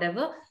tried it or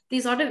whatever, they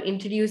sort of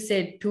introduce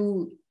it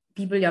to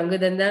people younger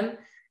than them.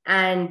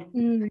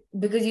 And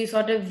because you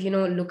sort of,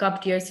 look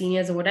up to your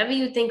seniors or whatever,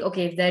 you think,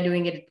 okay, if they're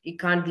doing it, it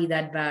can't be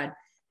that bad.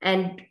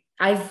 And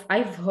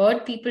I've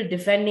heard people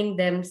defending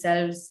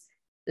themselves,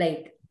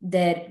 like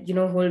their,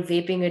 whole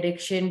vaping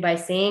addiction by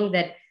saying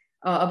that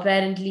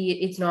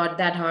apparently it's not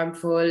that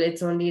harmful.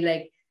 It's only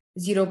like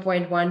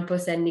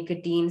 0.1%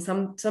 nicotine,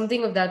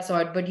 something of that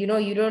sort. But, you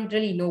don't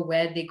really know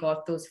where they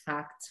got those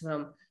facts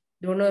from.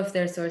 Don't know if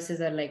their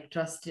sources are like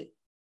trusted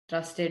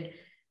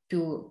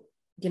to,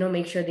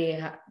 make sure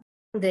they're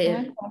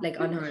like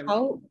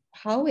unharmed.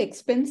 How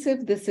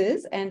expensive this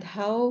is, and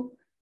how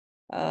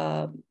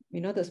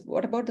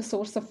what about the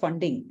source of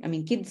funding? I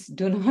mean, kids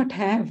do not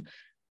have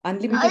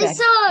unlimited access.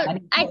 So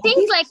I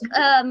think like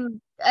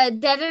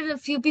there are a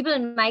few people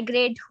in my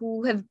grade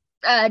who have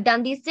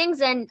done these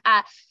things, and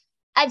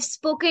I've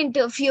spoken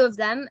to a few of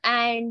them,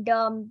 and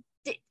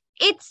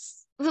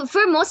it's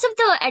for most of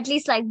the, at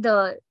least like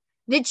the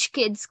rich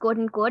kids, quote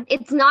unquote,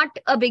 it's not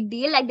a big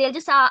deal. Like they'll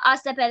just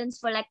ask their parents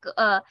for like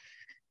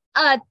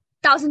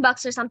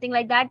 $1,000 or something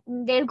like that.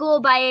 They'll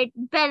go buy it.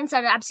 Parents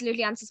are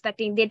absolutely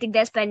unsuspecting. They think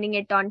they're spending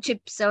it on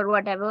chips or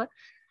whatever.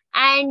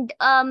 And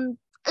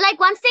like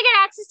once they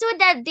get access to it,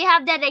 that they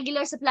have their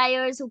regular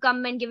suppliers who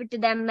come and give it to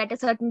them at a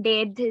certain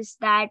date, this,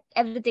 that,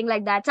 everything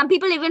like that. Some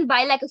people even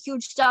buy like a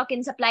huge stock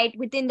and supply it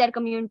within their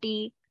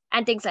community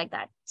and things like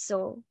that.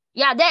 So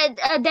yeah,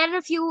 there are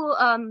a few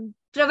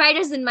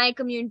providers in my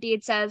community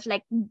itself.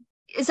 Like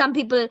some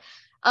people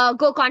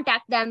go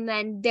contact them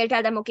and they'll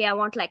tell them, okay, I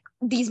want like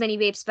these many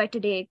vapes by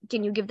today,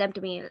 can you give them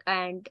to me?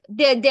 And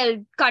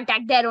they'll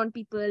contact their own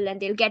people and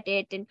they'll get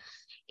it. And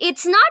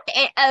it's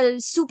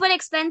not super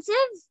expensive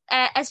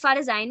as far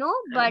as I know,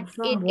 but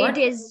it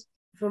is.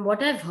 From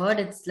what I've heard,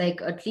 it's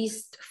like at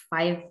least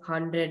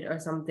 500 or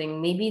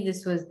something. Maybe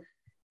this was,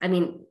 I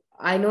mean,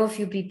 I know a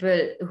few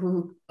people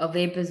who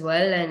vape as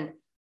well, and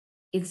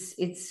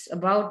it's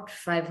about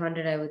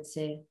 500, I would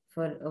say,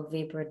 for a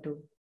vape or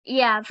two.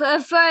 Yeah,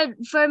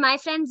 for my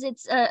friends,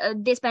 it's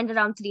they spend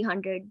around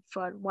 300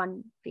 for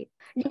one vape.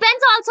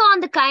 Depends also on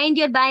the kind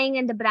you're buying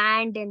and the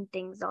brand and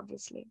things,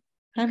 obviously.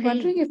 I'm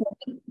wondering if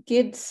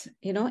kids,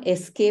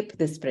 escape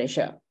this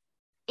pressure.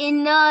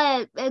 In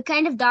a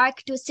kind of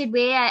dark, twisted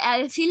way,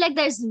 I feel like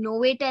there's no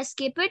way to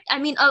escape it. I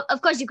mean,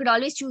 of course, you could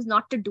always choose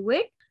not to do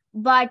it,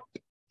 but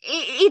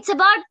it's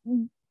about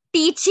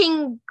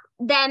teaching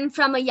them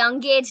from a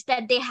young age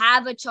that they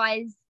have a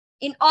choice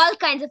in all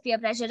kinds of peer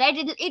pressure, right?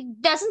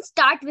 It doesn't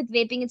start with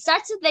vaping. It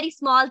starts with very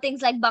small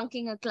things like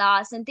bunking a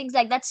class and things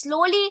like that.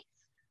 Slowly,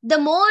 the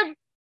more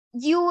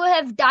you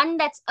have done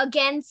that's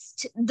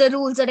against the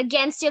rules or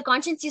against your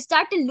conscience, you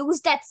start to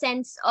lose that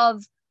sense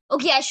of,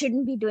 okay, I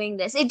shouldn't be doing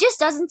this. It just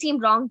doesn't seem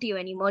wrong to you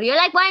anymore. You're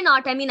like, why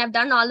not? I mean, I've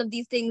done all of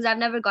these things. I've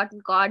never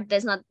gotten caught.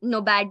 There's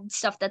no bad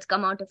stuff that's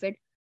come out of it.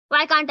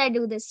 Why can't I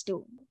do this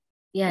too?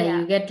 Yeah,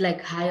 you get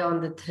like high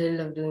on the thrill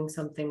of doing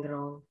something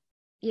wrong.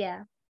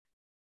 Yeah.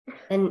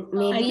 And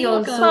maybe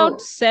also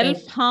about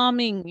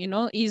self-harming,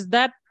 is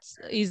that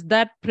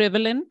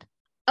prevalent?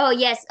 Oh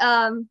yes,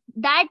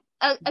 that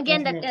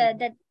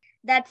again,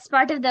 that's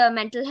part of the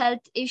mental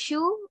health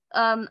issue.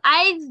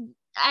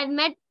 I've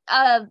met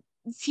a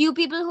few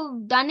people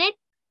who've done it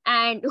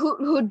and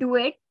who do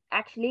it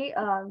actually,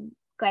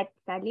 quite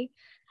sadly,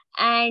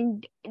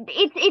 and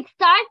it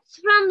starts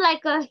from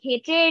like a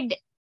hatred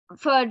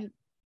for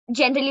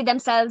generally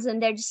themselves,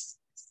 and they're just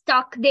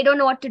stuck. They don't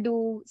know what to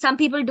do. Some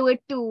people do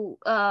it to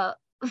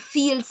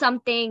feel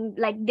something,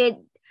 like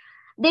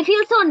they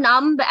feel so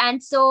numb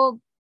and so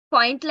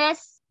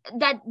pointless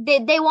that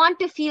they want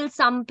to feel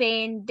some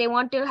pain, they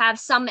want to have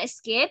some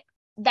escape,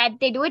 that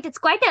they do it. It's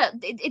quite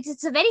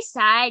it's a very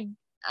sad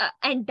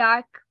and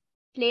dark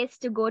place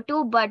to go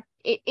to, but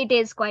it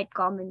is quite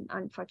common,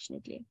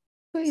 unfortunately.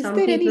 So is Some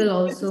there any people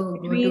difference also go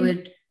to between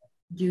it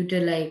due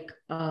to like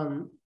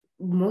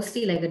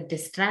mostly like a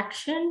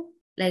distraction.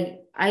 Like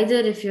either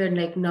if you're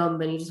like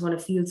numb and you just want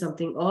to feel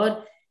something,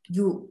 or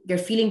you're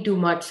feeling too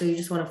much, so you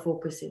just want to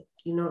focus it.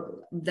 You know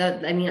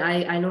that, I mean,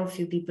 I know a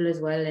few people as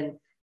well, and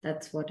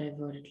that's what I've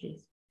heard at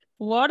least.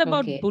 What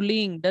about Okay.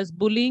 bullying? Does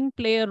bullying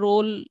play a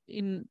role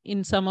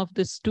in some of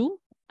this too?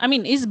 I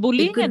mean, is It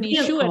bullying could an be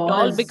a issue at all?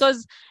 cause.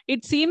 Because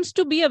it seems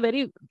to be a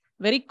very,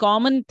 very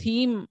common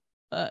theme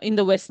in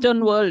the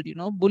Western world. You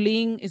know,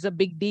 bullying is a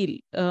big deal.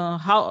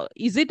 How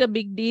is it a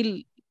big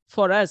deal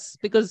for us?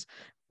 Because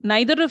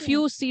neither of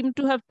you seem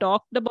to have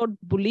talked about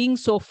bullying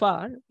so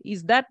far.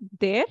 Is that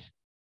there?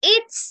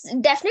 It's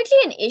definitely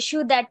an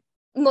issue that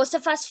most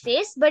of us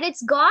face, but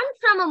it's gone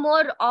from a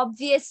more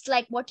obvious,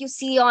 like what you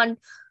see on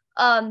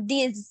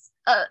these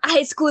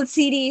high school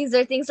series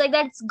or things like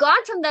that. It's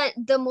gone from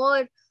the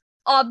more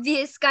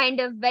obvious kind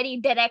of very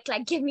direct,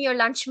 like give me your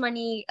lunch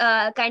money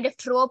kind of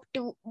trope,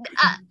 to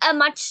a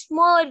much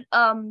more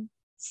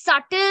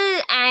subtle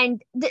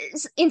and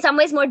in some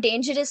ways more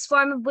dangerous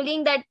form of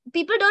bullying that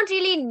people don't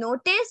really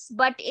notice,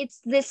 but it's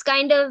this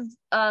kind of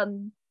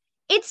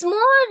it's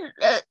more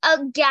a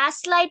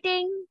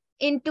gaslighting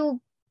into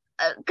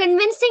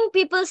convincing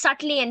people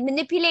subtly and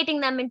manipulating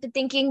them into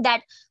thinking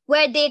that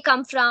where they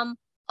come from,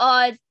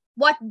 or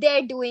what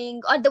they're doing,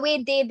 or the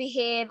way they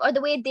behave, or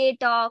the way they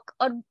talk,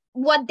 or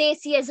what they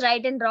see as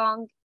right and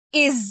wrong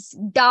is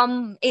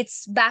dumb,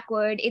 it's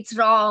backward, it's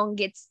wrong,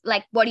 it's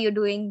like, what are you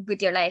doing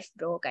with your life,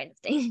 bro, kind of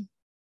thing.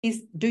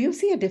 do you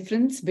see a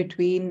difference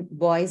between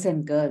boys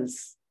and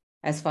girls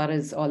as far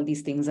as all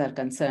these things are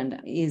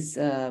concerned?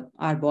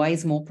 Are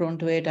boys more prone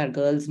to it? Are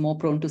girls more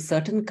prone to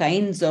certain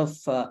kinds of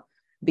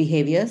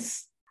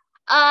behaviors?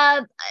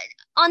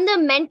 On the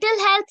mental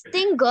health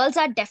thing, girls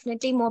are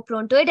definitely more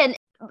prone to it, and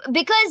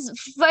because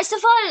first of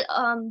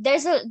all,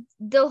 there's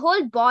the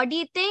whole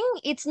body thing.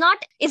 It's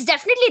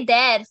definitely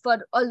there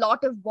for a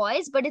lot of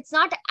boys, but it's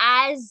not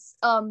as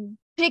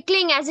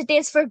prickling as it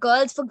is for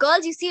girls. For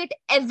girls, you see it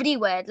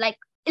everywhere. Like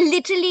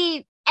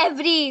literally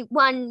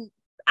everyone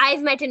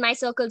I've met in my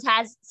circles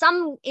has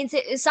some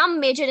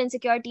major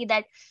insecurity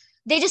that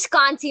they just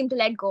can't seem to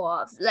let go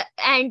of,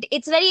 and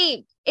it's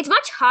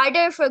much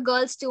harder for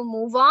girls to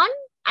move on,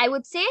 I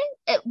would say,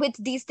 with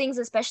these things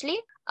especially.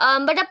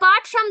 But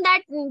apart from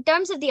that, in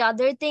terms of the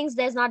other things,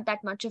 there's not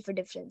that much of a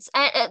difference.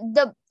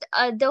 The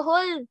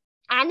whole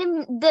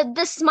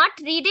the smut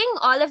reading,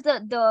 all of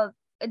the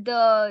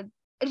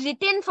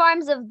written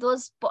forms of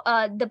those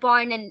the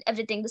porn and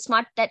everything, the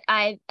smut that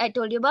I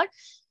told you about,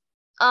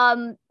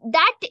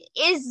 that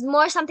is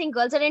more something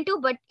girls are into.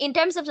 But in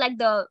terms of like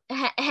the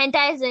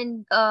hentais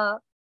and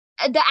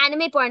the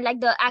anime porn, like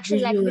the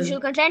actual like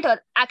visual content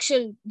or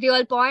actual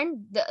real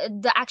porn,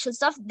 the actual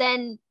stuff,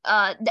 then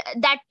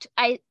that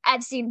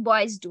I've seen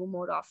boys do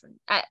more often.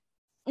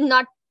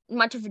 Not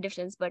much of a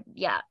difference, but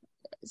yeah,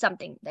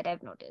 something that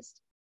I've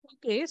noticed.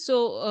 Okay,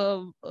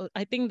 so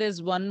I think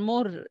there's one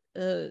more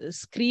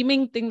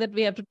screaming thing that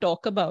we have to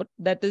talk about.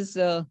 That is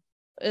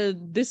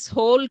this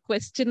whole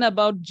question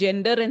about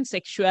gender and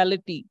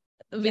sexuality,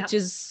 which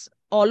is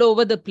all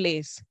over the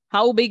place.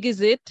 How big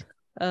is it?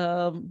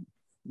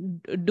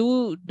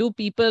 Do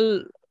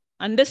people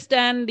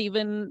understand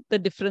even the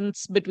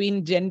difference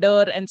between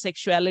gender and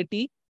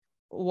sexuality,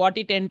 what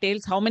it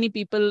entails? How many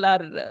people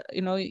are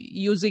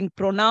using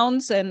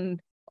pronouns and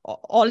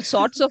all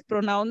sorts of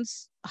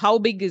pronouns? How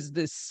big is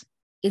this?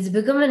 It's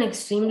become an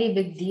extremely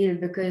big deal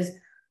because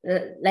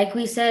like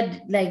we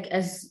said,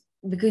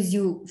 because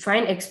you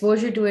find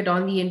exposure to it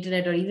on the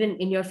internet or even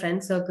in your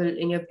friend circle,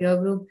 in your peer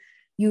group,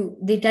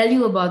 they tell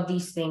you about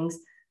these things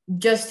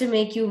just to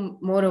make you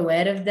more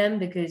aware of them,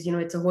 because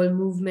it's a whole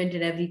movement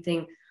and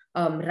everything,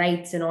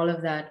 rights and all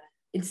of that.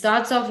 It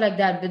starts off like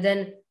that, but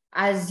then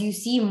as you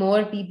see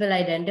more people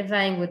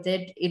identifying with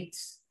it,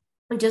 it's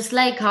just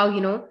like how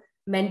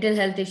mental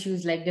health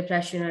issues like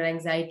depression or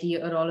anxiety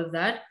or all of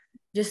that,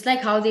 just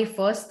like how they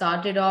first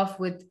started off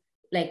with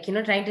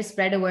trying to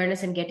spread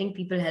awareness and getting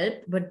people help,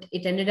 but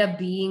it ended up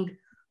being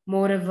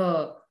more of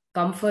a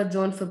comfort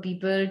zone for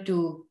people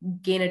to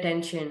gain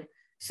attention.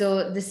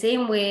 So the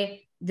same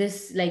way,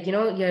 this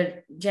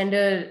your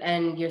gender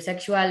and your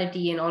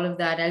sexuality and all of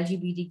that,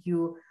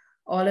 LGBTQ,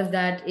 all of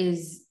that,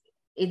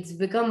 it's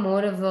become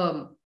more of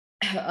a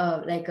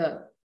like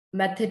a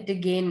method to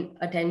gain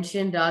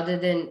attention rather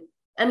than,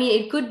 I mean,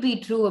 it could be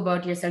true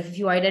about yourself if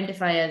you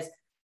identify as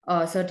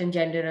a certain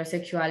gender or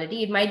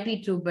sexuality, it might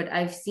be true, but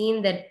I've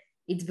seen that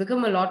it's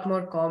become a lot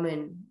more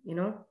common.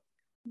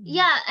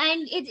 Yeah,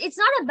 and it's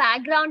not a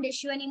background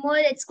issue anymore.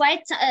 It's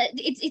quite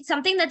it's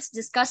something that's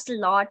discussed a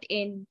lot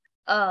in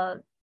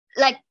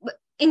like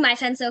in my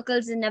friend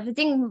circles and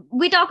everything.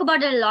 We talk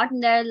about it a lot,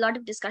 and there are a lot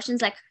of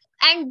discussions, like,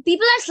 and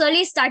people are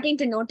slowly starting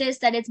to notice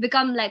that it's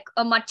become like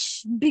a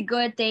much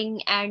bigger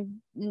thing, and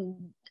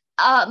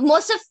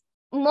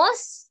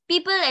most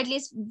people, at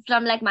least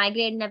from like my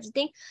grade and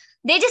everything,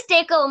 they just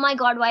take a, oh my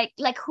god, why,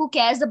 like, who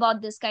cares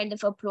about this kind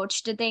of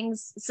approach to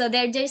things? So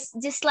they're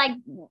just like,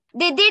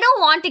 they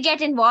don't want to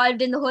get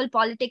involved in the whole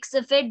politics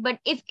of it. But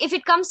if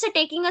it comes to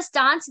taking a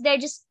stance, they're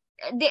just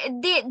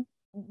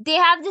they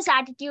have this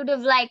attitude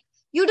of like,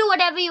 you do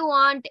whatever you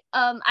want,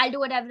 I'll do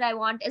whatever I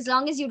want, as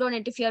long as you don't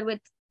interfere with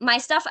my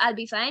stuff, I'll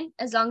be fine.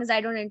 As long as I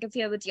don't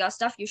interfere with your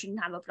stuff, you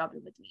shouldn't have a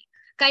problem with me,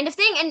 kind of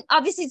thing. And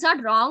obviously it's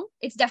not wrong,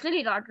 it's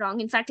definitely not wrong.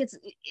 In fact,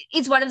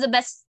 it's one of the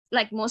best,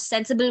 like, most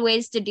sensible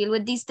ways to deal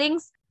with these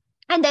things.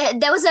 And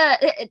there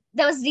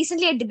was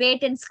recently a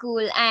debate in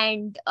school,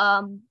 and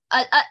a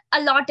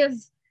lot of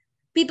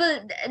people,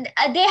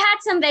 they had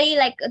some very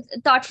like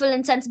thoughtful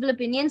and sensible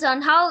opinions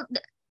on how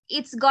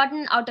it's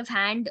gotten out of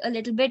hand a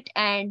little bit,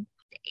 and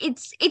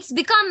it's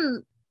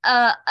become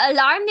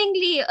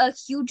alarmingly a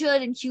huger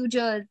and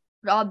huger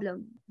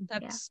problem.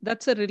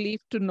 That's a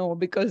relief to know,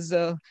 because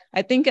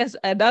I think as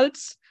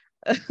adults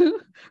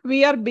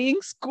we are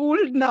being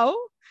schooled now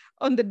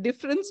on the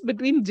difference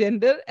between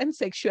gender and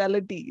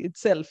sexuality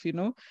itself.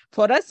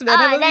 For us,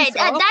 whenever we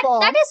saw a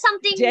form, that is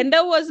something,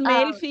 gender was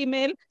male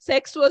female,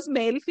 sex was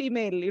male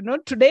female.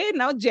 Today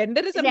now gender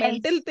is a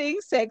mental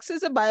thing, sex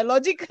is a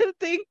biological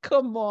thing.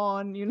 Come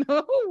on,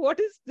 what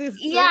is this?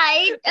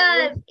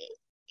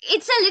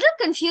 It's a little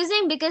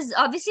confusing, because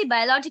obviously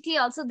biologically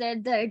also there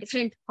are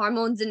different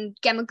hormones and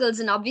chemicals,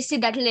 and obviously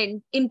that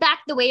will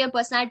impact the way your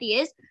personality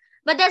is.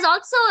 But there's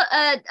also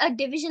a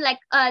division, like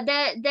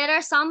there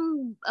are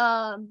some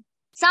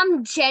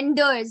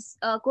genders,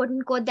 quote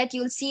unquote, that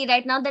you'll see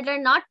right now that are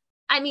not,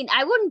 I mean,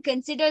 I wouldn't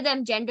consider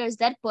them genders,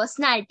 they're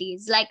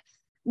personalities. Like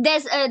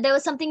there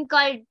was something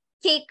called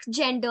cake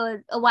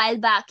gender a while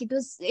back. It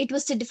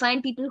was to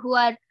define people who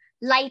are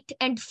light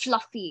and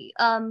fluffy.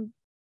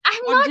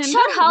 I'm not gender?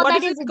 sure how What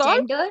that is is it a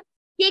called? gender.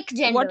 Cake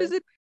gender. What is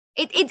it?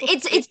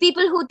 It's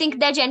people who think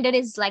their gender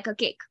is like a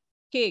cake.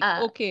 Cake.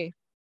 Okay.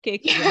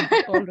 Cake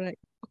gender. All right.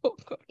 Oh,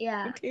 God.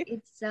 Yeah. Okay.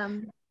 It's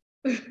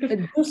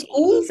Do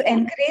schools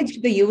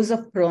encourage the use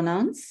of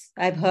pronouns?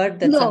 I've heard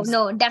that.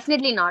 No,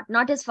 definitely not.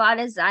 Not as far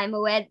as I'm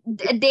aware.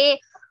 They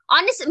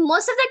honestly,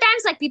 most of the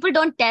times, like, people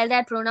don't tell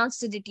their pronouns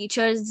to the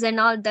teachers and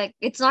all that.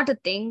 It's not a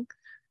thing.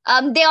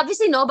 They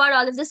obviously know about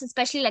all of this,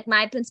 especially like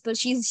my principal.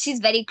 She's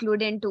very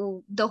clued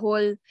into the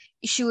whole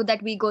issue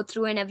that we go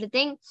through and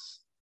everything.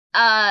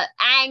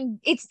 And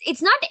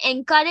it's not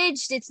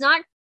encouraged. It's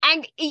not.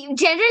 And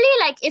generally,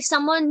 like, if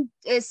someone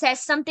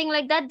says something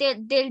like that,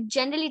 they'll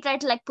generally try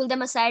to like pull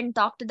them aside and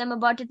talk to them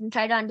about it and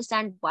try to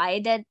understand why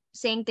they're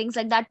saying things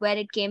like that, where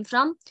it came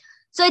from.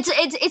 So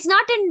it's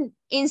not an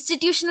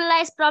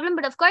institutionalized problem,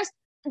 but of course,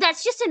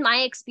 that's just in my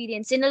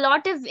experience. In a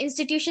lot of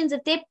institutions,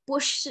 if they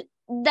push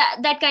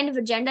that kind of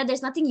agenda,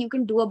 there's nothing you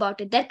can do about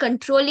it. They're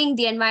controlling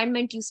the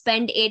environment you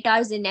spend 8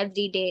 hours in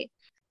every day.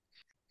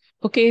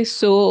 Okay,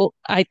 so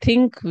I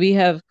think we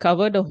have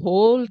covered a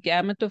whole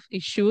gamut of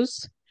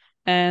issues,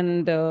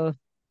 and the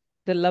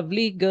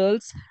lovely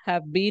girls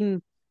have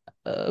been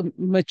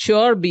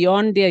mature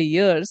beyond their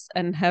years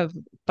and have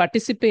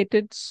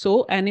participated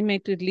so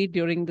animatedly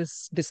during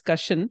this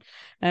discussion.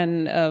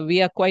 And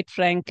we are, quite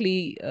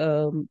frankly,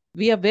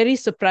 we are very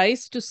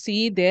surprised to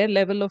see their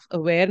level of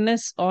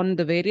awareness on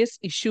the various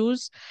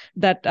issues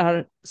that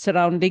are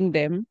surrounding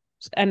them.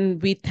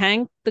 And we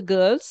thank the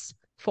girls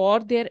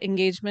for their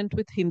engagement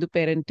with Hindu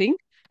parenting.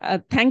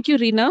 Thank you,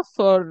 Reena,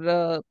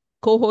 for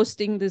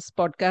co-hosting this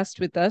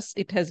podcast with us.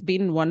 It has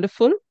been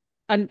wonderful.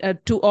 And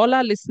to all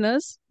our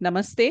listeners,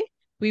 namaste.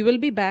 We will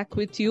be back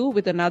with you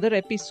with another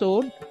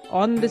episode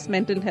on this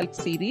mental health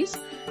series.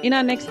 In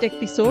our next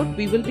episode,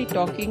 we will be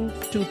talking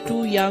to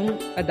 2 young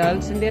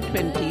adults in their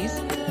 20s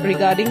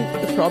regarding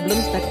the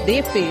problems that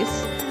they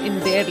face in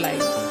their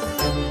lives.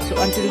 So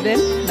until then,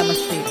 namaste.